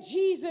that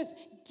Jesus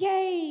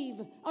gave,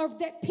 or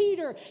that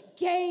Peter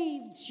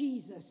gave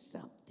Jesus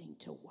something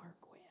to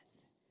work with.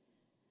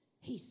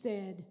 He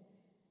said,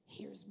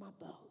 here's my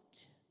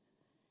boat.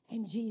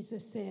 And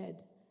Jesus said,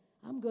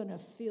 I'm going to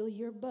fill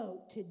your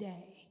boat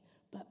today.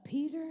 But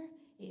Peter,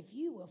 if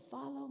you will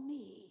follow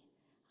me,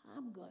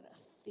 I'm going to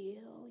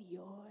fill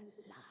your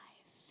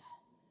life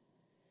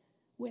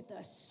with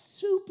a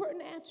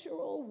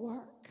supernatural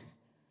work.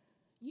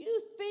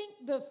 You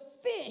think the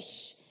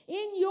fish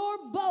in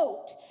your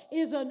boat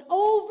is an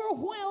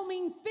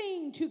overwhelming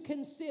thing to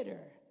consider.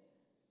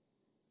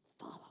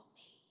 Follow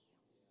me.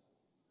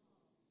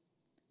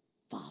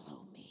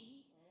 Follow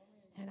me.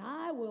 And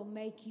I will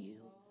make you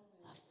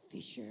a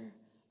fisher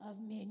of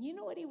men. You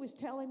know what he was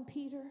telling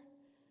Peter?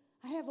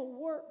 I have a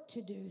work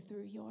to do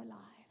through your life.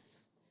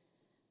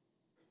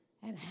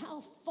 And how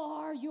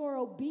far your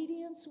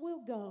obedience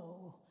will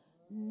go,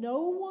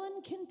 no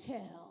one can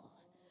tell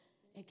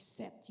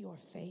except your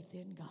faith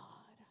in God.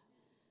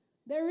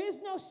 There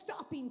is no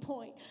stopping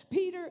point.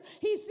 Peter,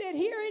 he said,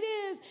 here it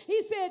is.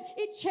 He said,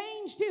 it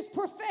changed his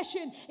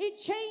profession. It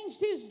changed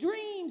his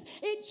dreams.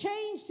 It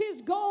changed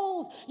his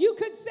goals. You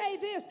could say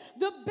this,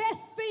 the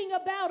best thing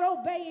about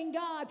obeying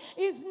God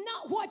is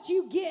not what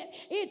you get,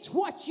 it's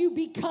what you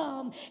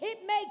become. It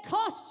may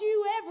cost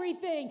you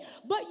everything,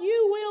 but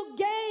you will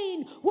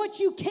gain what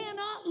you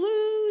cannot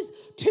lose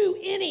to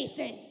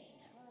anything.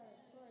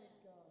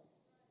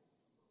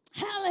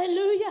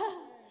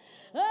 Hallelujah.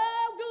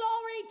 Oh,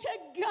 glory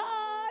to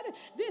God.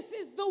 This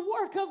is the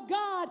work of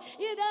God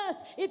in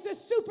us. It's a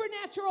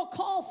supernatural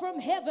call from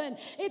heaven.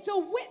 It's a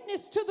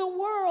witness to the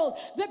world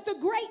that the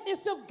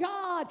greatness of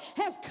God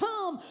has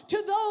come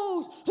to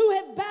those who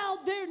have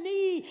bowed their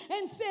knee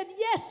and said,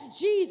 yes,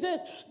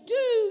 Jesus,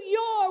 do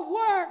your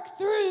work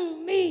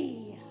through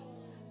me.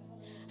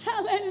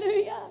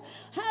 Hallelujah,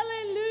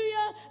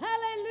 hallelujah,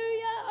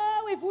 hallelujah.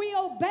 Oh,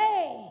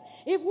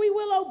 if we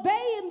will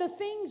obey in the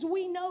things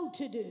we know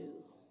to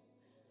do,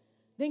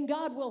 then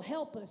God will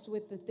help us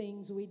with the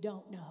things we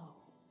don't know.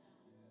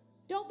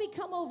 Don't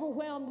become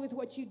overwhelmed with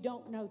what you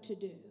don't know to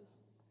do.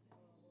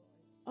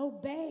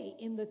 Obey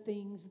in the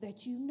things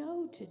that you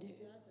know to do.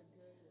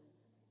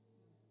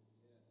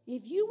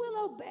 If you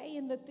will obey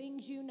in the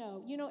things you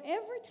know,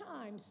 every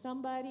time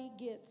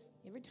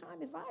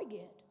if I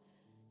get,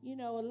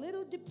 a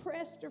little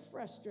depressed or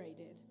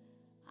frustrated,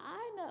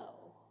 I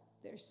know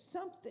there's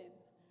something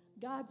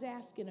God's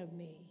asking of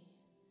me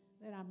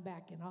that I'm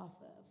backing off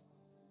of.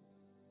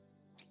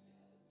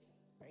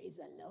 Praise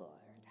the Lord.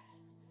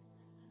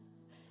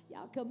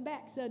 Y'all come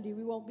back Sunday,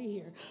 we won't be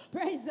here.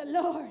 Praise the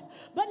Lord.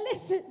 But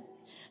listen,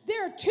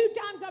 there are 2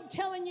 times I'm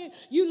telling you,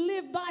 you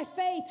live by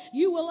faith,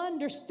 you will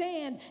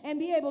understand and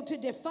be able to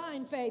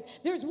define faith.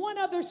 There's one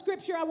other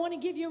scripture I want to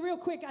give you real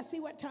quick. I see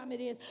what time it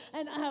is,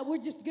 and we're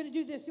just going to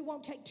do this. It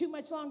won't take too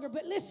much longer,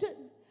 but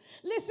listen,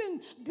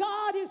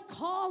 God is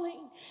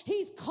calling.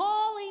 He's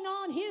calling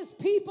on his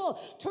people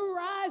to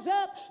rise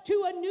up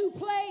to a new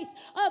place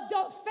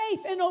of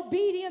faith and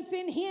obedience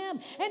in him.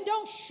 And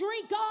don't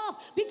shrink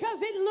off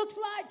because it looks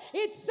like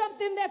it's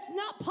something that's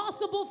not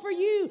possible for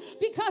you,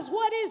 because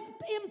what is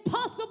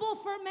impossible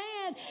for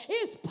man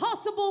is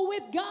possible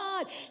with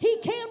God. He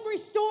can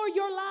restore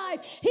your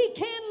life. He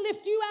can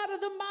lift you out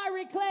of the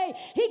miry clay.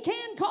 He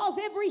can cause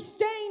every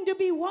stain to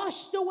be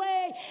washed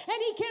away,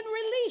 and he can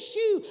release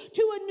you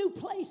to a new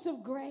place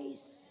of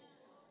grace.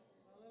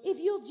 If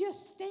you'll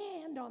just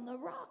stand on the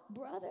rock,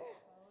 brother,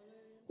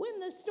 when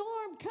the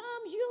storm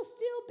comes, you'll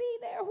still be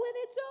there when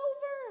it's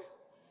over.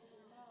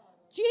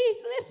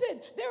 Geez,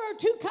 listen, there are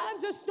 2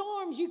 kinds of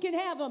storms you can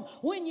have them: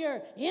 when you're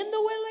in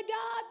the will of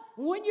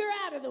God, when you're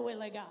out of the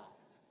will of God.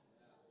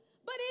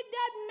 But it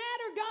doesn't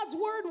matter. God's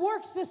word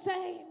works the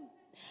same.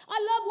 I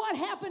love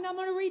what happened. I'm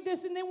going to read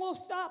this and then we'll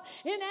stop.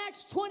 In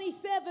Acts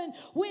 27,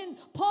 when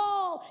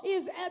Paul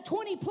is at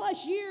 20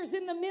 plus years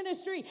in the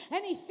ministry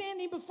and he's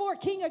standing before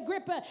King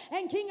Agrippa,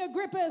 and King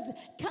Agrippa is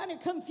kind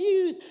of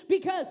confused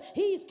because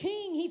he's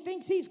king. He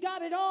thinks he's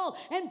got it all,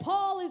 and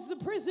Paul is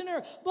the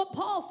prisoner. But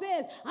Paul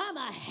says, I'm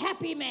a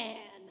happy man.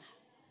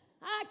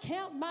 I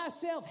count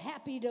myself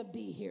happy to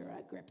be here,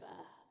 Agrippa.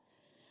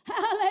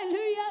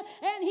 Hallelujah.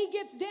 And he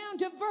gets down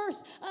to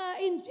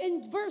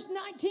in verse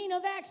 19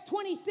 of Acts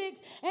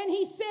 26, and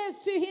he says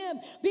to him,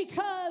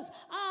 because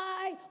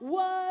I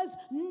was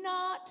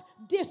not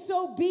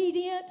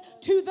disobedient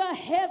to the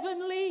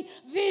heavenly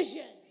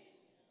vision.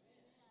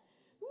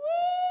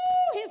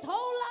 Woo! His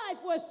whole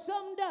life was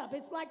summed up.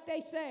 It's like they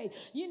say,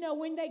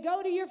 when they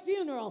go to your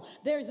funeral,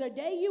 there's a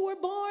day you were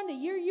born, the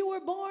year you were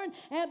born,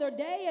 and the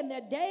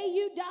day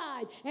you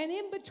died. And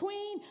in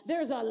between,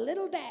 there's a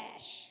little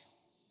dash.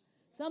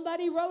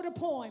 Somebody wrote a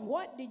poem.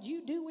 What did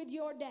you do with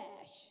your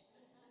dash?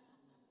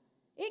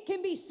 It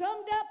can be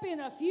summed up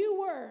in a few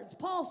words.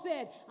 Paul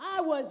said,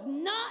 I was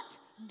not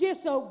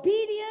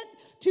disobedient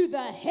to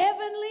the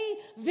heavenly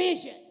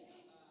vision.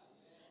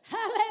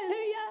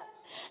 Hallelujah.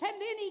 And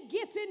then he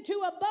gets into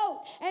a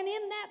boat, and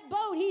in that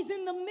boat he's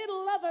in the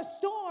middle of a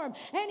storm,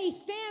 and he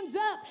stands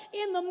up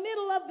in the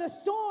middle of the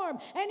storm,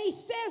 and he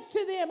says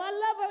to them, I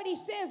love what he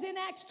says in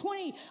Acts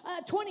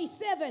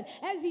 27,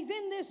 as he's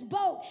in this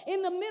boat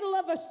in the middle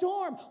of a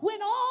storm,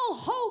 when all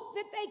hope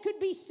that they could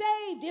be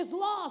saved is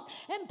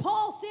lost. And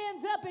Paul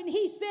stands up and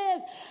he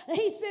says,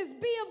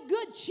 be of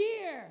good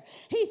cheer.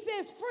 He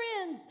says,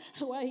 friends,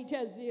 he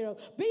tells,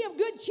 be of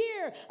good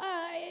cheer.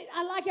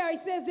 I like how he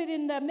says it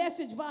in the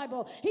Message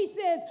Bible. He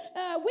says,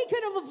 we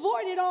could have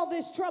avoided all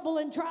this trouble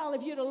and trial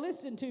if you'd have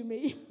listened to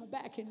me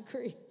back in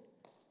Crete.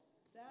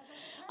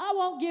 I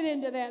won't get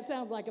into that.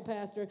 Sounds like a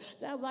pastor.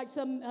 Sounds like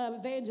some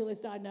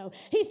evangelist I know.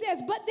 He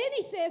says, but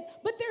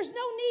there's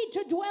no need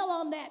to dwell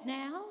on that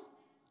now.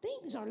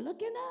 Things are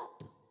looking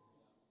up.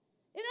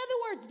 In other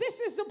words, this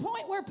is the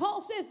point where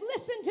Paul says,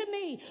 listen to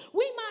me.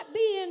 We might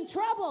be in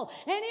trouble,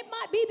 and it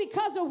might be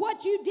because of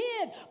what you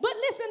did. But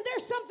listen,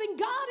 there's something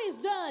God has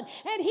done,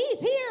 and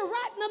he's here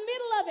right in the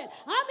middle of it.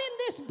 I'm in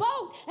this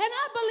boat, and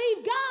I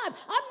believe God.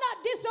 I'm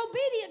not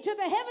disobedient to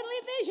the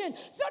heavenly vision,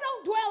 so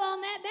don't dwell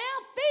on that now.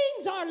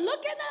 Things are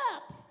looking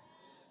up.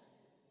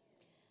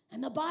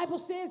 And the Bible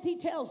says, he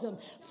tells them,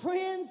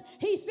 friends,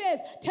 he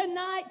says,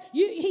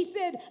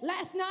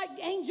 last night,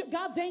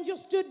 God's angel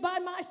stood by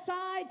my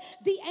side,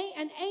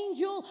 an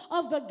angel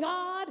of the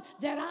God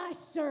that I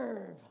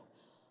serve.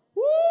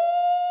 Woo!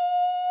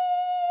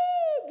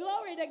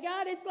 glory to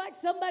God. It's like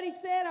somebody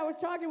said, I was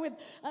talking with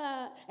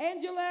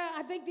Angela,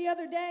 I think the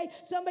other day,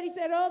 somebody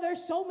said, oh,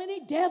 there's so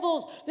many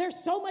devils. There's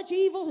so much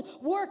evil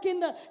work in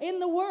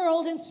the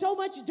world and so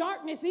much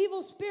darkness,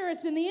 evil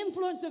spirits and the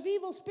influence of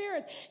evil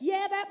spirits.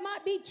 Yeah, that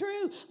might be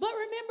true. But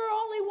remember,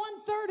 only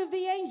 1/3 of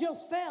the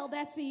angels fell.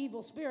 That's the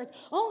evil spirits.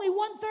 Only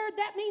 1/3.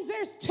 That means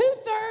there's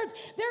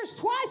 2/3. There's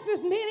twice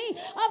as many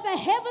of the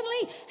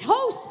heavenly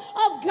host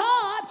of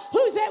God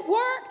who's at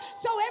work.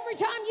 So every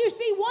time you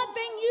see one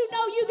thing, you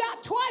know you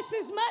got twice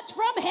as much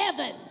from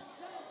heaven.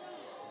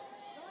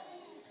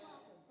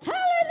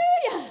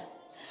 Hallelujah.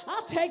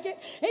 I'll take it.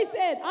 He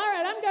said, all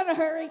right, I'm going to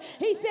hurry.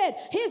 He said,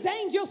 his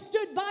angel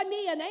stood by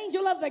me, an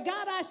angel of the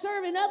God I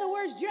serve. In other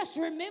words, just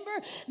remember,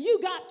 you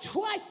got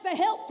twice the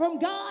help from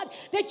God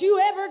that you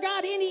ever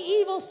got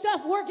any evil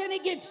stuff working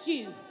against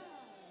you.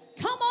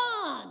 Come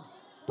on.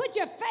 Put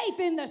your faith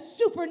in the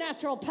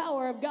supernatural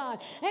power of God.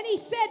 And he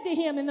said to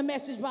him in the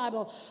Message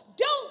Bible,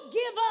 don't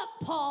give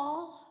up,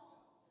 Paul.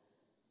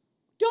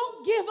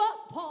 Don't give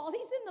up, Paul.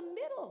 He's in the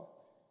middle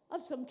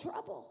of some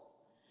trouble.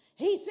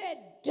 He said,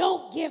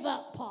 don't give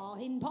up,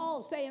 Paul. And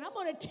Paul's saying, I'm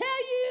going to tell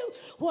you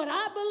what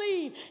I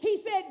believe. He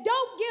said,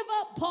 don't give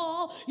up,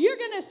 Paul. You're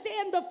going to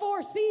stand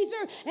before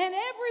Caesar, and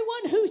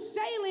everyone who's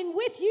sailing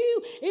with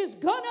you is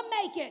going to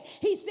make it.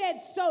 He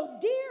said, so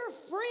dear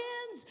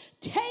friends,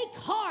 take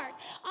heart.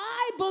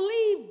 I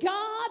believe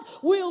God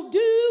will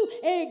do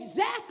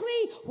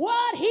exactly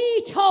what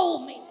he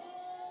told me.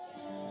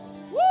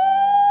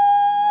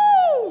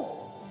 Woo!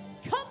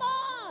 Come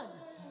on.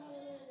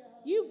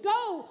 You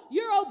go,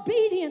 your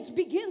obedience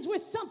begins with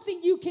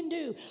something you can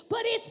do,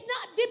 but it's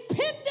not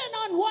dependent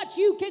on what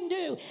you can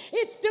do.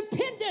 It's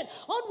dependent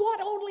on what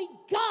only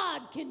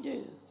God can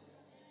do.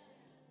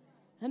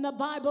 And the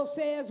Bible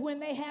says when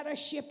they had a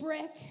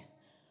shipwreck,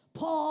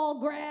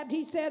 Paul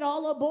he said,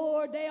 all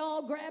aboard. They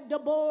all grabbed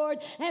aboard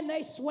and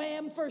they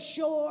swam for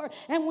shore.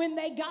 And when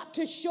they got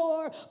to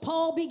shore,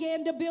 Paul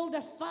began to build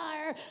a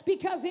fire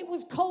because it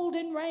was cold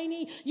and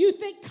rainy. You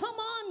think, come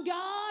on,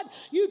 God,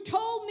 you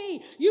told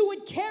me you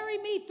would carry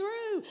me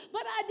through,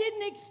 but I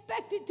didn't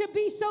expect it to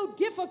be so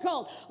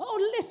difficult.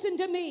 Oh, listen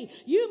to me.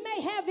 You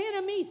may have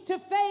enemies to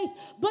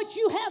face, but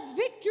you have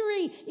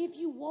victory if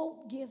you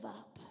won't give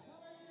up.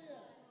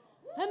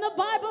 And the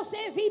Bible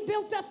says he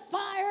built a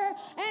fire,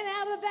 and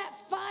out of that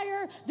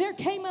fire there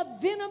came a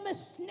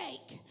venomous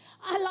snake.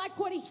 I like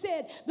what he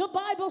said. The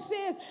Bible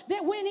says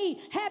that when he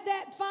had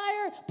that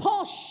fire,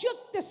 Paul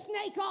shook the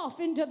snake off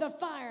into the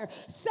fire,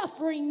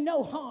 suffering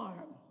no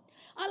harm.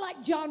 I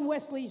like John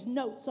Wesley's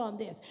notes on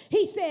this.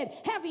 He said,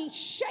 having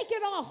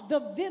shaken off the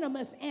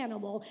venomous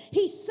animal,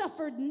 he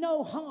suffered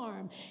no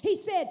harm. He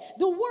said,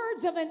 the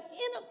words of an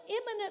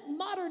eminent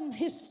modern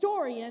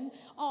historian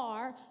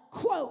are,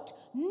 quote,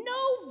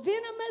 no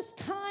venomous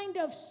kind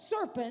of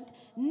serpent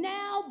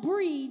now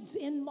breeds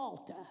in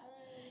Malta.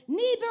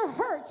 Neither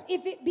hurts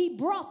if it be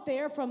brought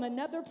there from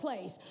another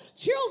place.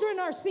 Children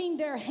are seen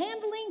there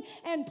handling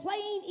and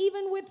playing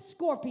even with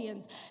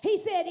scorpions. He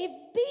said,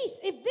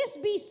 if this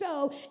be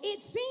so,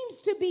 it seems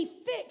to be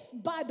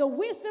fixed by the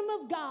wisdom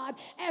of God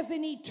as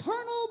an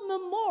eternal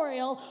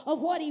memorial of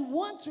what he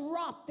once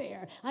wrought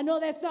there. I know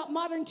that's not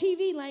modern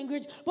TV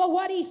language, but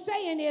what he's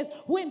saying is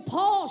when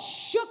Paul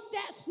shook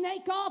that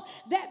snake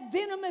off, that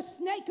venomous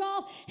snake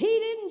off, he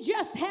didn't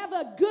just have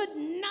a good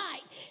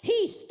night.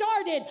 He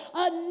started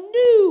a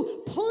new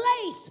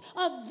place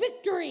of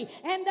victory,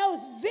 and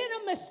those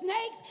venomous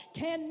snakes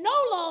can no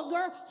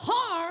longer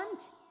harm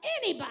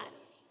anybody.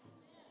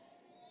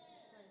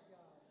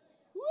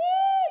 Woo!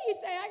 You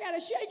say, I got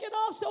to shake it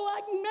off so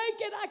I can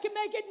make it. I can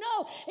make it.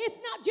 No, it's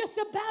not just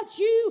about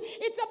you.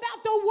 It's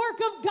about the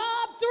work of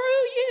God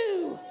through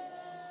you.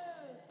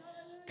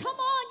 Come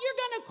on, you're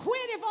going to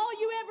quit if all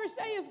you ever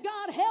say is,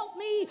 God, help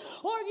me,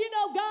 or,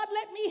 God,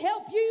 let me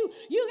help you.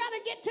 You got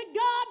to get to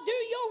God, do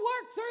your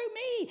work through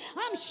me.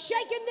 I'm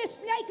shaking this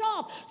snake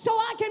off so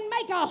I can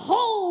make a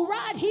hole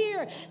right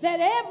here that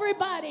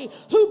everybody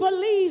who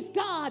believes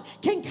God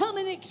can come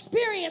and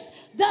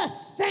experience the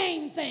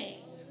same thing.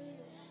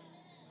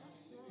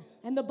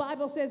 And the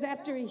Bible says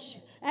after he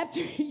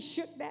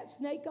shook that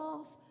snake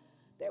off,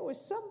 there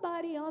was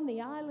somebody on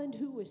the island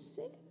who was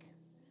sick.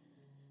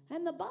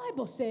 And the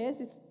Bible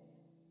says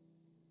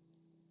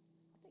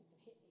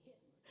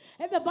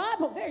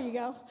there you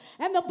go.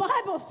 And the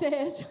Bible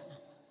says,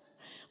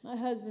 my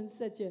husband's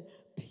such a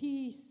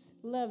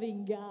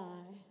peace-loving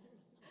guy.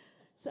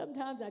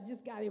 Sometimes I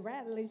just got to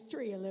rattle his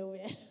tree a little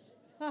bit.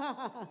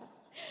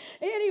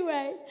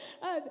 Anyway,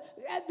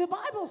 the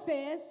Bible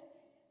says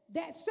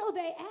that so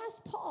they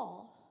asked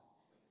Paul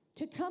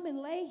to come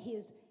and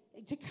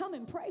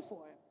pray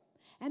for him.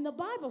 And the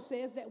Bible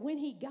says that when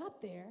he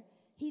got there,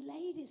 he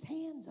laid his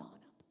hands on him.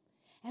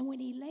 And when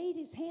he laid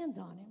his hands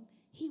on him,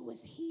 he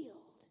was healed.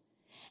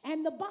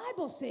 And the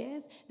Bible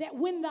says that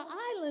when the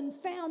island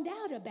found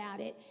out about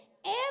it,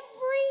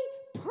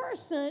 every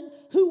person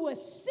who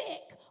was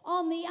sick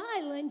on the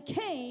island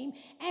came,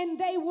 and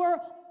they were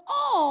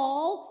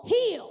all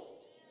healed.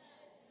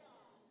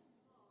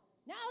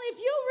 Now, if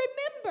you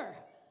remember,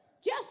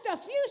 just a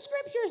few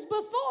scriptures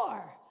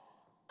before,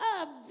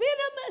 a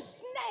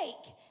venomous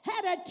snake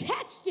had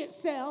attached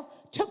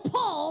itself to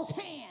Paul's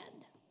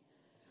hand.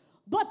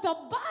 But the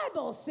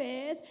Bible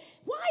says,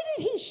 why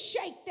did he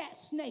shake that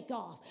snake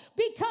off?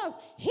 Because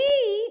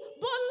he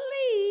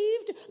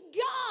believed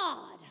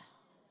God.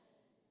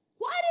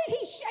 Why did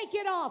he shake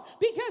it off?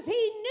 Because he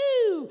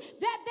knew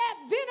that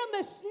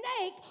venomous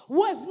snake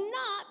was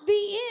not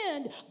the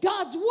end.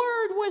 God's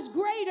word was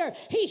greater.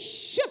 He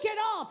shook it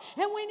off.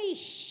 And when he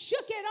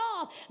shook it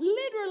off,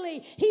 literally,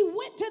 he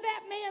went to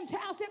that man's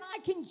house. And I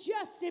can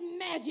just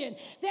imagine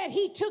that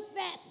he took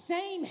that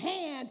same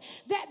hand,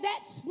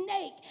 that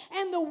snake,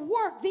 and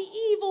the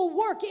evil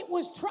work it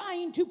was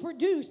trying to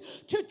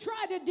produce, to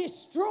try to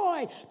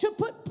destroy, to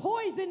put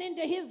poison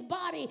into his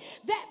body.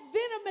 That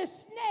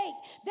venomous snake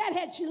that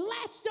had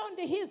latched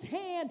onto his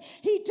hand,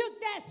 he took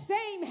that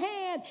same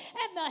hand,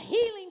 and the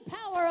healing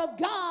power of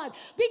God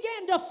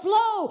began to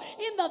flow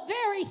in the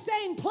very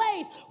same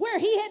place where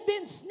he had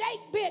been snake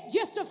bit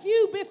just a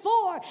few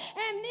before.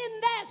 And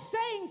in that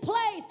same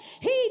place,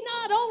 he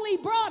not only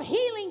brought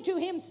healing to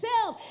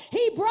himself,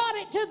 he brought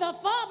it to the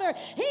Father,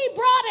 he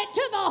brought it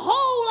to the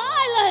whole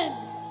island.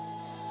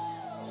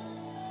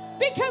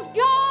 Because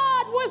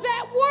God was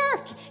at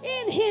work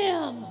in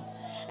him.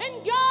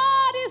 And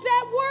God is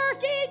at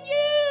work in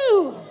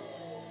you.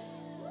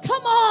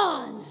 Come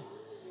on.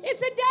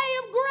 It's a day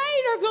of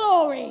greater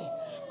glory,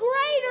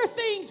 greater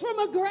things from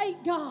a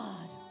great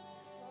God.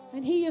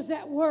 And he is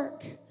at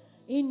work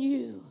in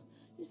you.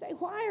 You say,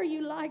 why are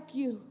you like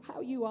how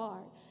you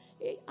are?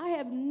 I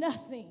have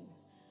nothing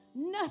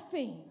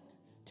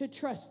to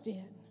trust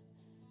in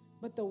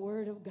but the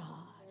word of God.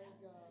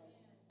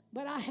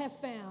 But I have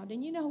found,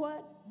 and you know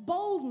what?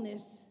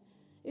 Boldness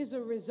is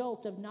a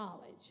result of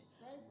knowledge.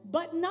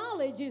 But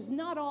knowledge is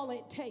not all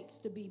it takes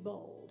to be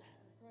bold.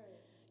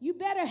 You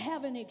better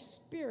have an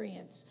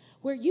experience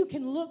where you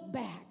can look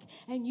back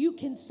and you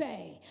can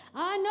say,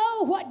 I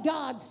know what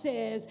God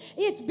says.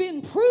 It's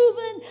been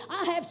proven.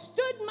 I have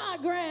stood my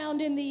ground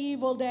in the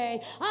evil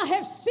day. I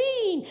have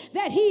seen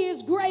that he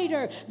is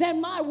greater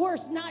than my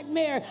worst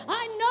nightmare.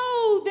 I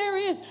know there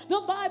is,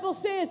 the Bible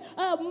says,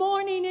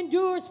 mourning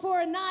endures for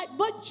a night,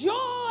 but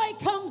joy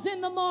comes in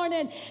the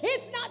morning.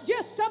 It's not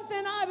just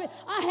something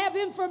I have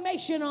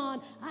information on.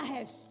 I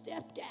have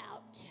stepped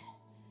out.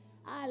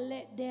 I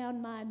let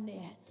down my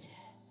net,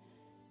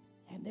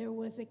 and there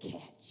was a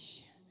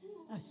catch,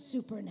 a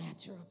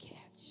supernatural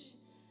catch.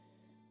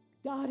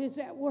 God is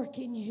at work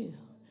in you,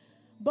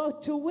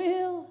 both to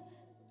will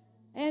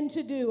and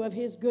to do of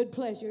his good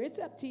pleasure. It's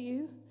up to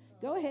you.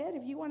 Go ahead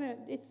if you want to.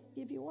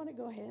 If you want to,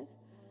 go ahead.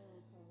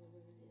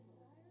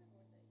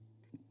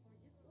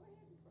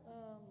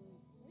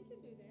 We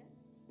can do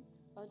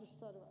that. I just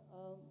thought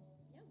about.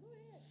 Yeah, go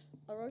ahead.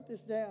 I wrote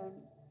this down.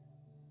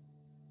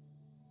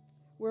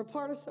 We're a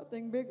part of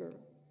something bigger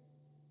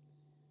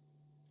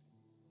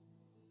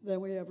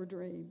than we ever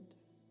dreamed.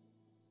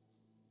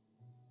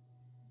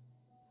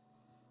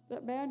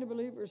 That Band of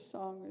Believers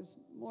song is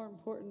more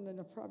important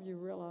than probably you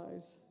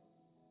realize.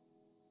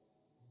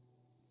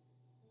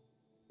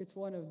 It's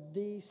one of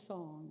the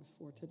songs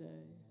for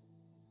today.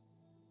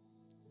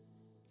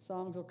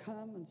 Songs will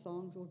come and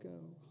songs will go.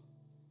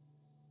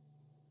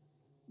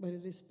 But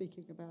it is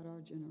speaking about our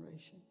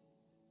generation.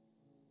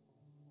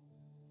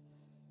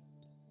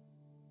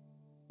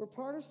 We're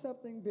part of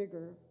something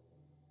bigger,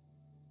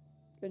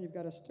 and you've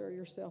got to stir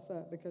yourself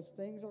up because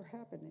things are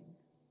happening.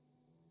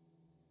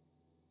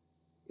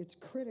 It's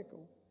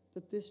critical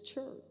that this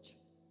church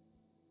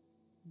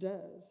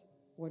does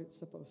what it's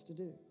supposed to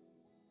do.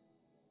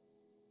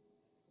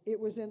 It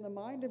was in the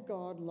mind of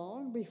God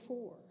long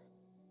before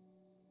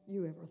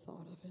you ever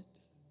thought of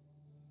it.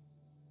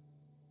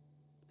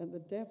 And the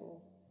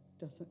devil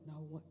doesn't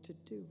know what to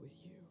do with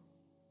you.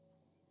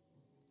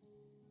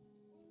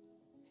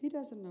 He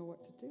doesn't know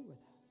what to do with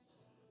us.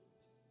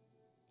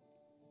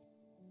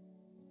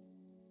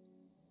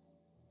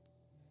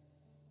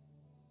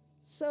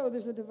 So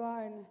there's a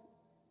divine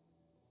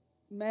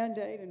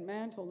mandate and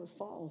mantle that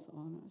falls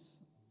on us.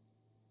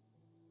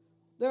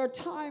 There are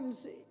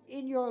times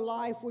in your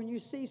life when you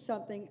see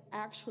something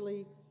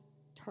actually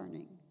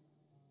turning.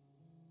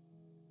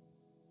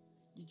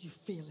 You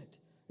feel it.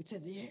 It's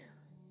in the air.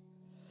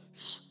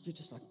 You're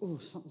just like, oh,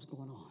 something's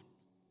going on.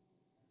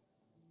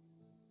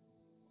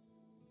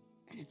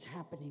 And it's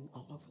happening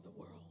all over the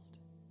world.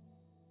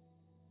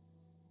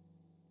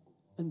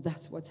 And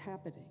that's what's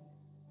happening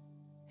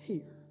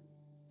here.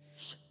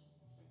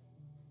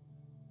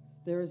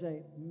 There is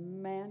a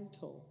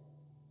mantle.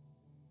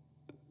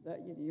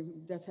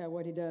 That's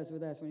what he does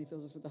with us when he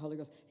fills us with the Holy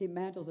Ghost. He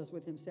mantles us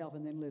with himself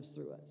and then lives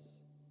through us.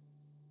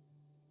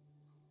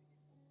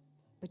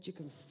 But you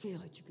can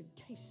feel it. You can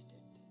taste it.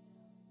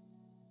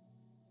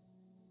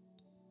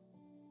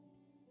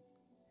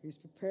 He's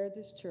prepared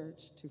this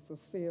church to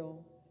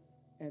fulfill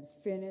and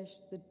finish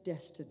the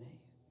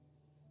destiny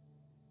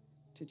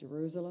to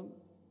Jerusalem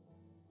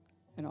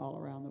and all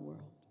around the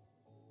world.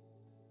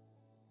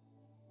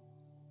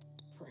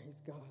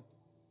 Praise God.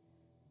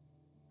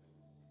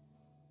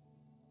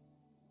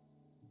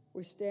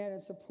 We stand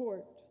and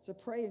support. It's a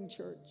praying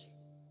church.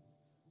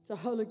 It's It's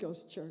a Holy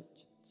Ghost church.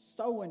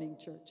 Soul winning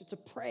church. It's a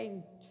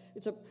praying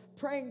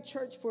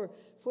church for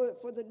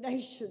the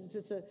nations.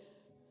 It's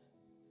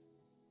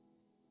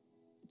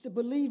a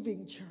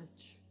believing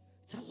church.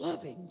 It's a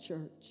loving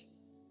church.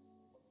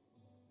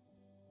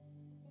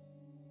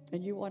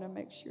 And you want to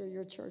make sure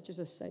your church is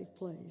a safe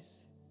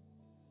place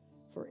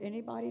for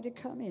anybody to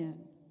come in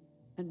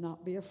and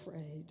not be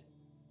afraid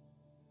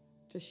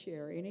to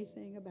share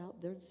anything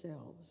about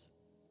themselves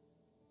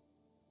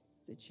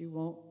that you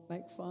won't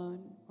make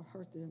fun or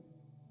hurt them.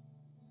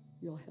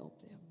 You'll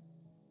help them.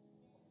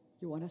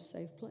 You want a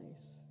safe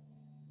place.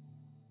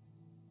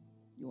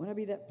 You want to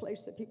be that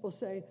place that people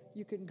say,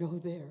 you can go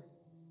there.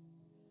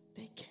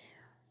 They care.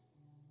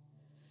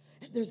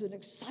 And there's an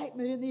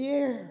excitement in the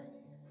air.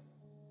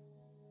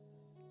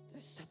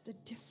 There's something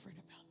different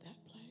about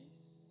that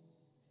place.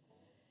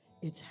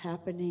 It's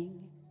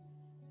happening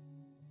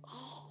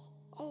all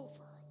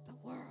over the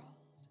world.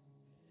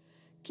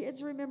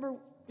 Kids, remember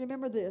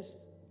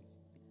this.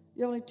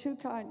 There's only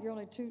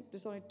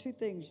two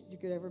things you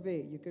could ever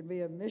be. You could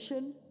be a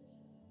mission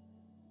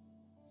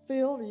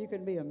field or you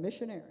can be a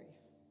missionary.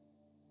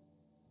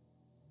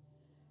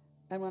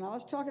 And when I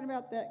was talking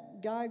about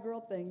that guy-girl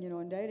thing,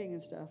 and dating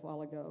and stuff a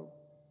while ago,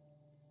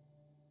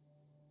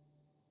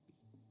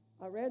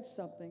 I read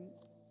something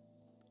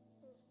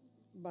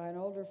by an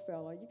older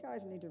fella. You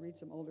guys need to read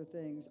some older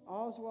things.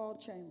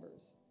 Oswald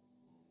Chambers.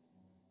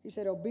 He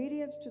said,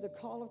 obedience to the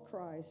call of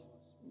Christ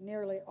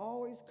nearly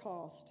always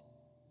cost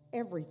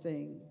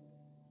everything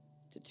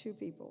to two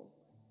people.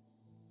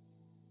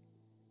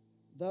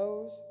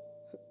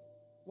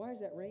 Why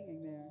is that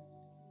ringing there?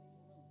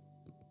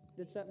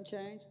 Did something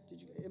change?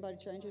 Anybody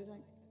change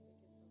anything?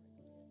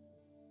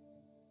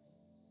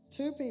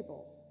 Two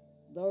people.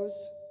 Those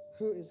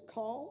who is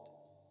called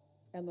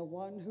and the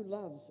one who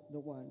loves the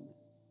one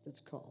that's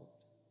called.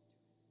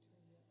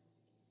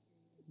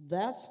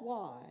 That's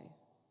why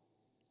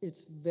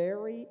it's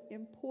very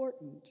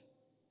important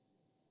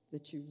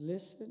that you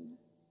listen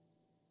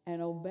and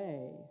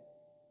obey.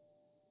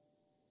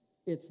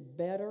 It's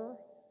better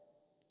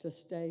to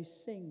stay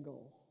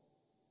single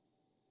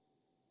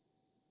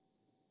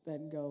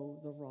than go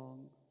the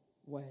wrong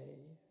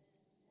way.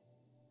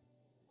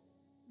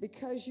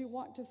 Because you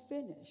want to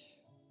finish.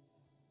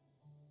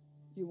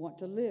 You want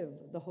to live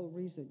the whole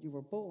reason you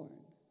were born.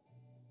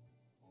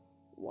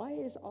 Why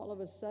is all of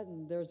a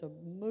sudden there's a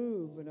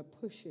move and a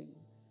pushing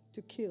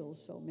to kill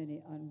so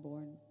many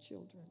unborn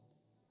children?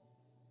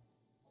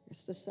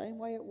 It's the same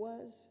way it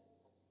was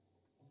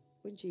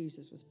when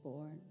Jesus was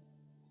born.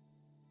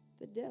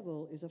 The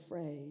devil is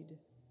afraid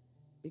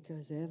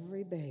because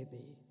every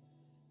baby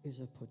is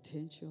a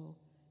potential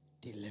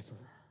deliverer.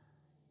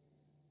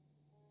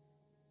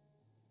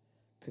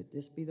 Could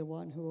this be the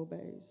one who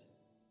obeys?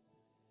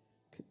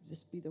 Could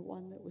this be the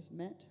one that was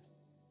meant?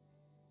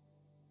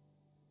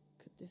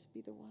 Could this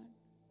be the one?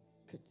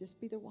 Could this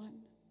be the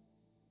one?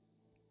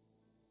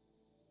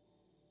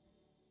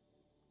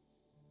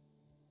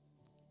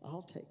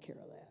 I'll take care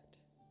of that.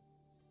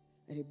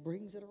 And he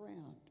brings it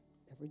around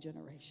every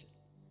generation.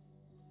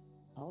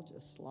 I'll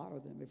just slaughter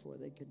them before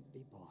they can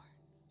be born.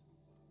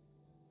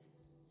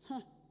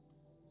 Huh.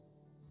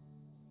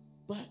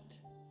 But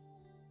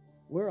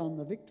we're on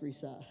the victory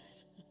side.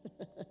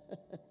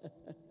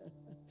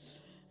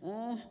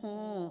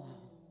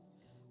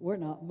 We're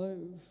not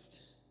moved.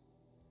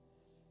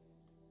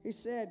 He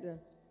said,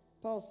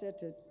 Paul said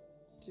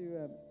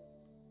to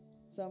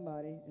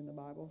somebody in the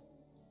Bible,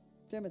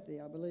 Timothy,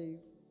 I believe,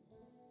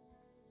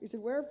 he said,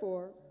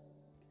 wherefore,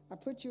 I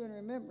put you in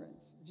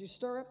remembrance, that you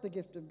stir up the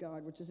gift of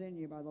God which is in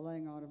you by the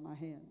laying on of my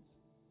hands.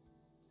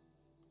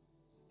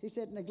 He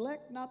said,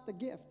 neglect not the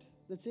gift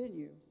that's in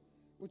you,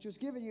 which was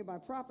given you by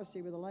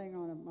prophecy with the laying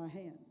on of my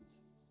hands.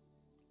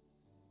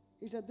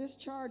 He said, this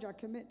charge I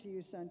commit to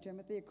you, son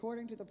Timothy,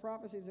 according to the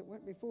prophecies that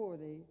went before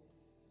thee,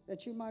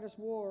 that you mightest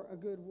war a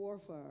good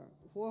warfare.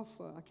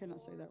 Warfare, I cannot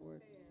say that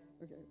word.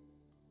 Okay,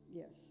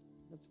 yes,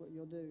 that's what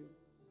you'll do.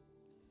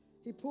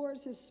 He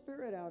pours his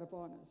spirit out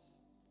upon us.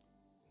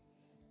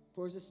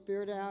 Pours his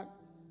spirit out.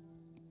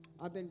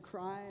 I've been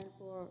crying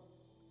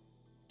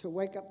to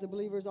wake up the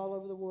believers all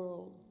over the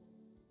world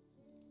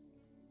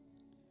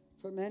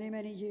for many,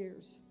 many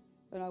years,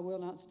 and I will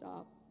not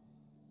stop.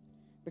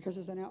 Because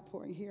there's an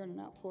outpouring here and an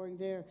outpouring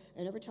there.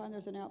 And every time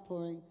there's an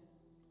outpouring,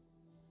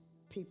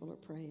 people are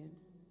praying.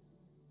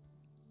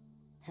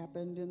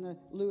 Happened in the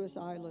Lewis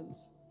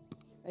Islands.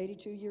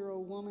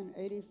 82-year-old woman,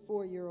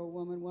 84-year-old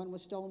woman. One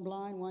was stone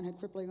blind, one had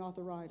crippling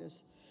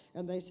arthritis.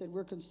 And they said,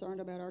 we're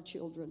concerned about our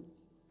children.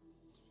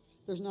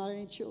 There's not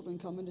any children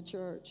coming to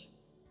church.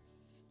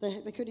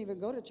 They couldn't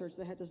even go to church.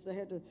 They had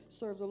to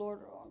serve the Lord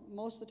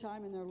most of the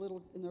time in their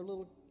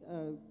little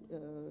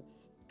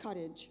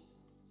cottage.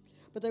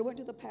 But they went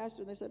to the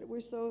pastor and they said, we're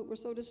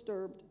so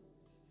disturbed.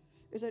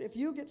 They said, if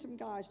you get some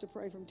guys to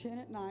pray from 10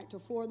 at night till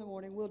 4 in the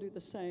morning, we'll do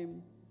the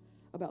same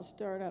about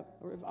stirring up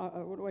or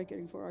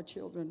awakening for our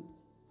children.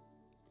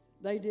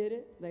 They did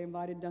it. They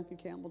invited Duncan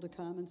Campbell to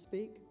come and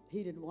speak.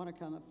 He didn't want to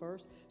come at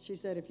first. She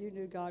said, if you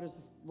knew God's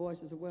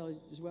voice as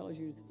well as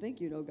you think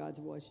you know God's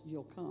voice,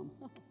 you'll come.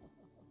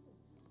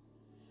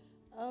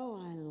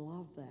 Oh, I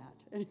love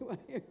that. Anyway,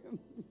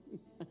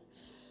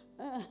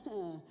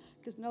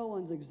 because no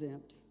one's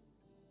exempt.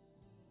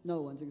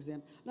 No one's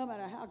exempt. No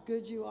matter how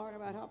good you are, no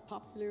matter how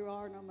popular you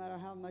are, no matter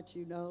how much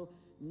you know,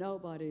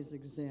 nobody's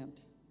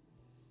exempt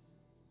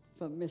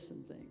from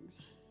missing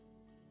things.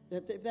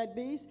 If that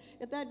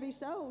be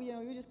so,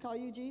 we just call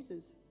you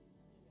Jesus.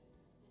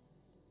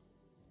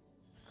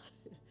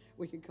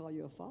 We can call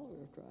you a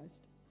follower of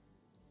Christ.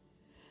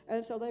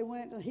 And so they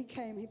went, he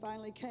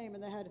finally came,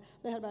 and they had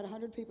about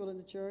 100 people in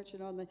the church,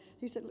 and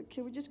he said, "Look,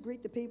 can we just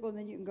greet the people, and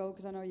then you can go,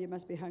 because I know you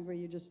must be hungry.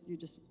 You just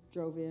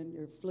drove in,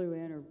 or flew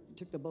in, or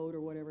took the boat,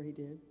 or whatever he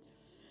did."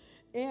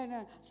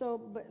 And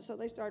so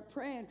they started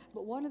praying,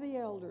 but one of the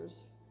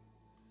elders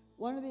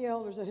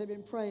that had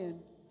been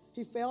praying,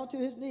 he fell to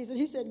his knees, and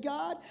he said,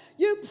 "God,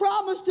 you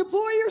promised to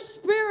pour your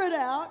Spirit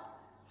out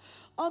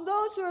on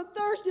those who are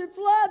thirsty and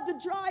flood the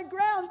dry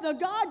grounds. Now,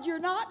 God, you're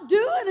not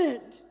doing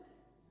it.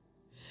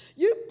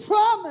 You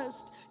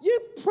promised,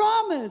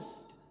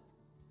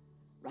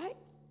 right?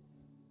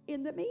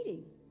 In the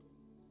meeting.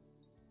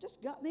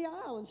 Just got in the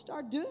aisle and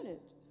started doing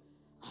it."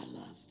 I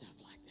love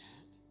stuff like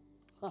that.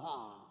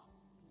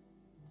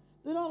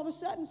 Then all of a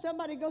sudden,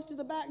 somebody goes to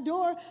the back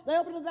door. They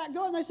open the back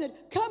door, and they said,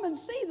 "Come and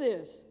see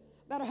this."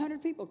 About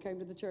 100 people came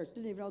to the church.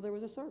 Didn't even know there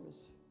was a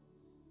service.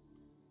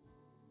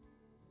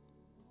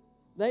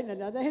 They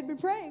had been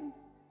praying.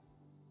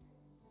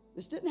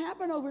 This didn't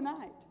happen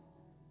overnight.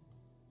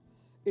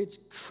 It's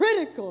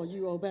critical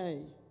you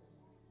obey.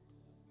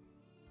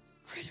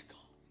 Critical.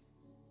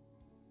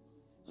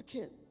 I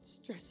can't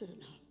stress it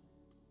enough.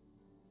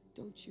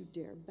 Don't you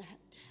dare back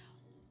down.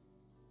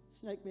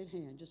 Snake bit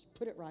hand. Just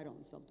put it right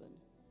on something.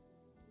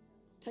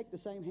 Take the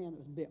same hand that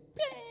was bit.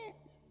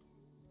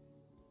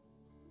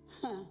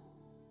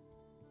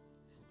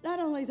 Not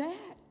only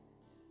that,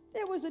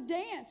 there was a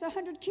dance.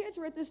 100 kids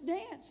were at this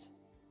dance.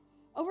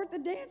 Over at the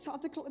dance hall,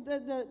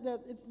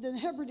 the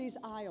Hebrides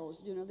Isles,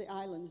 the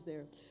islands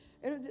there.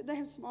 And they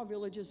have small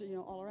villages,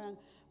 all around.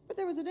 But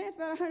there was a dance.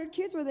 About 100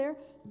 kids were there.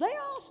 They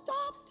all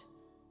stopped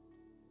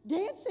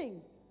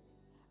dancing.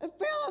 And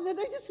fell, and they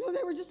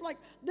were just like,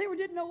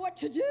 didn't know what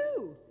to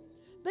do.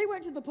 They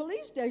went to the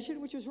police station,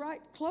 which was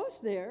right close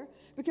there,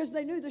 because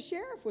they knew the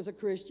sheriff was a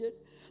Christian.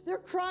 They're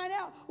crying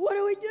out, "What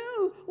do we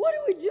do? What do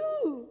we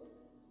do?"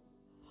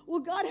 "Will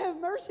God have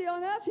mercy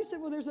on us?" He said,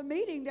 "Well, there's a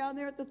meeting down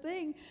there at the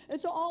thing." And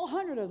so all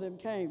 100 of them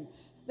came.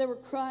 They were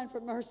crying for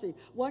mercy.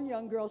 One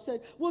young girl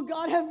said, "Will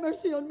God have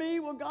mercy on me?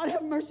 Will God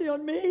have mercy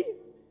on me?"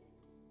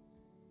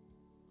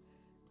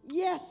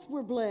 Yes,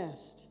 we're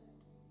blessed.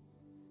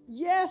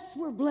 Yes,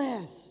 we're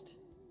blessed.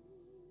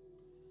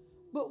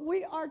 But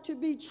we are to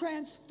be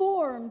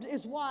transformed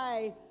is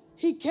why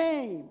he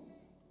came.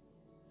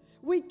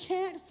 We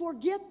can't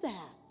forget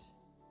that.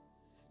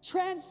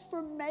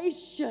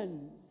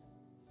 Transformation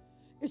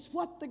is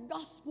what the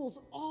gospel's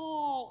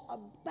all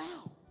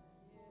about.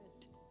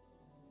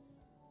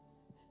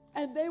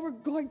 And they were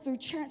going through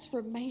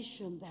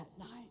transformation that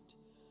night.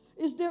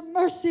 Is there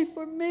mercy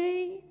for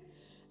me?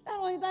 Not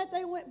only that,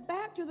 they went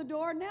back to the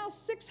door. Now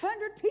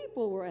 600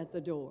 people were at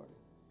the door.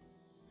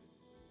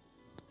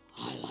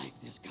 I like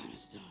this kind of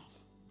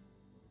stuff.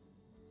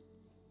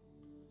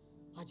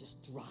 I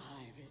just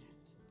thrive in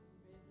it.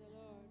 Praise the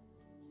Lord.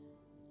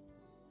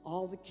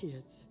 All the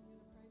kids,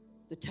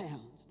 the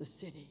towns, the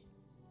city.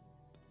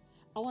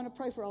 I want to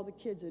pray for all the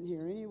kids in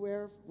here,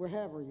 anywhere,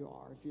 wherever you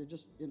are. If you're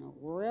just,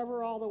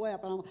 wherever, all the way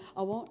up. And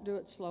I won't do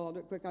it slow. I'll do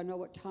it quick. I know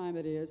what time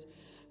it is.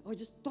 Oh,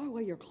 just throw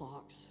away your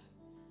clocks.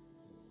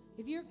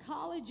 If you're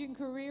college and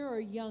career or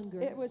younger.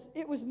 It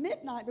was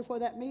midnight before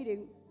that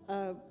meeting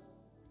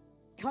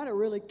kind of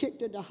really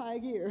kicked into high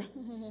gear.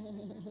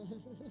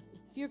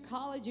 If you're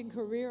college and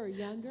career or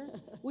younger,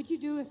 would you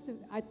do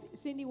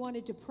Cindy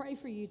wanted to pray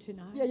for you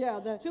tonight.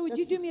 Yeah. So would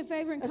you do me a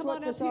favor and come on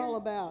up here? That's what this is all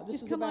about.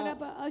 Just come on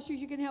up,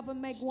 ushers. You can help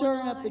them make one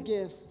stirring line. up the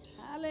gift.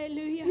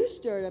 Hallelujah. You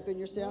stir it up in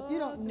yourself. You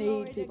don't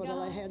need people to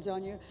God. lay hands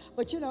on you.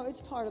 But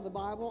it's part of the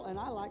Bible, and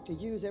I like to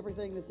use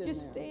everything that's in there.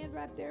 Just stand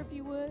right there if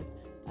you would.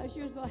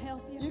 Ushers will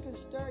help you. You can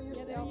stir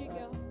yourself there you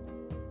up. go.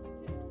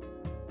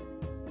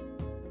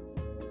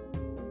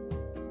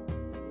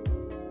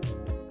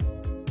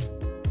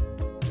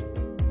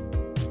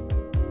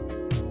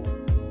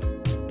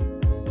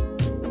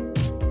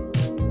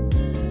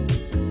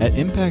 At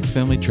Impact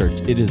Family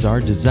Church, it is our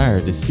desire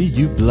to see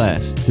you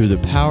blessed through the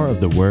power of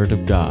the Word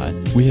of God.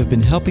 We have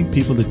been helping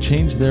people to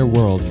change their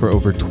world for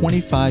over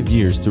 25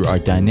 years through our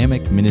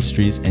dynamic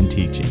ministries and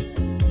teaching.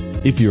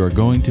 If you are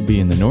going to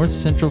be in the North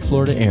Central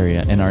Florida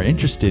area and are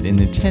interested in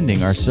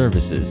attending our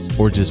services,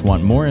 or just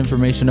want more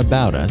information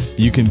about us,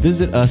 you can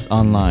visit us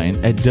online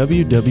at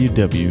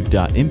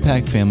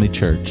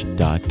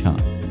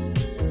www.impactfamilychurch.com.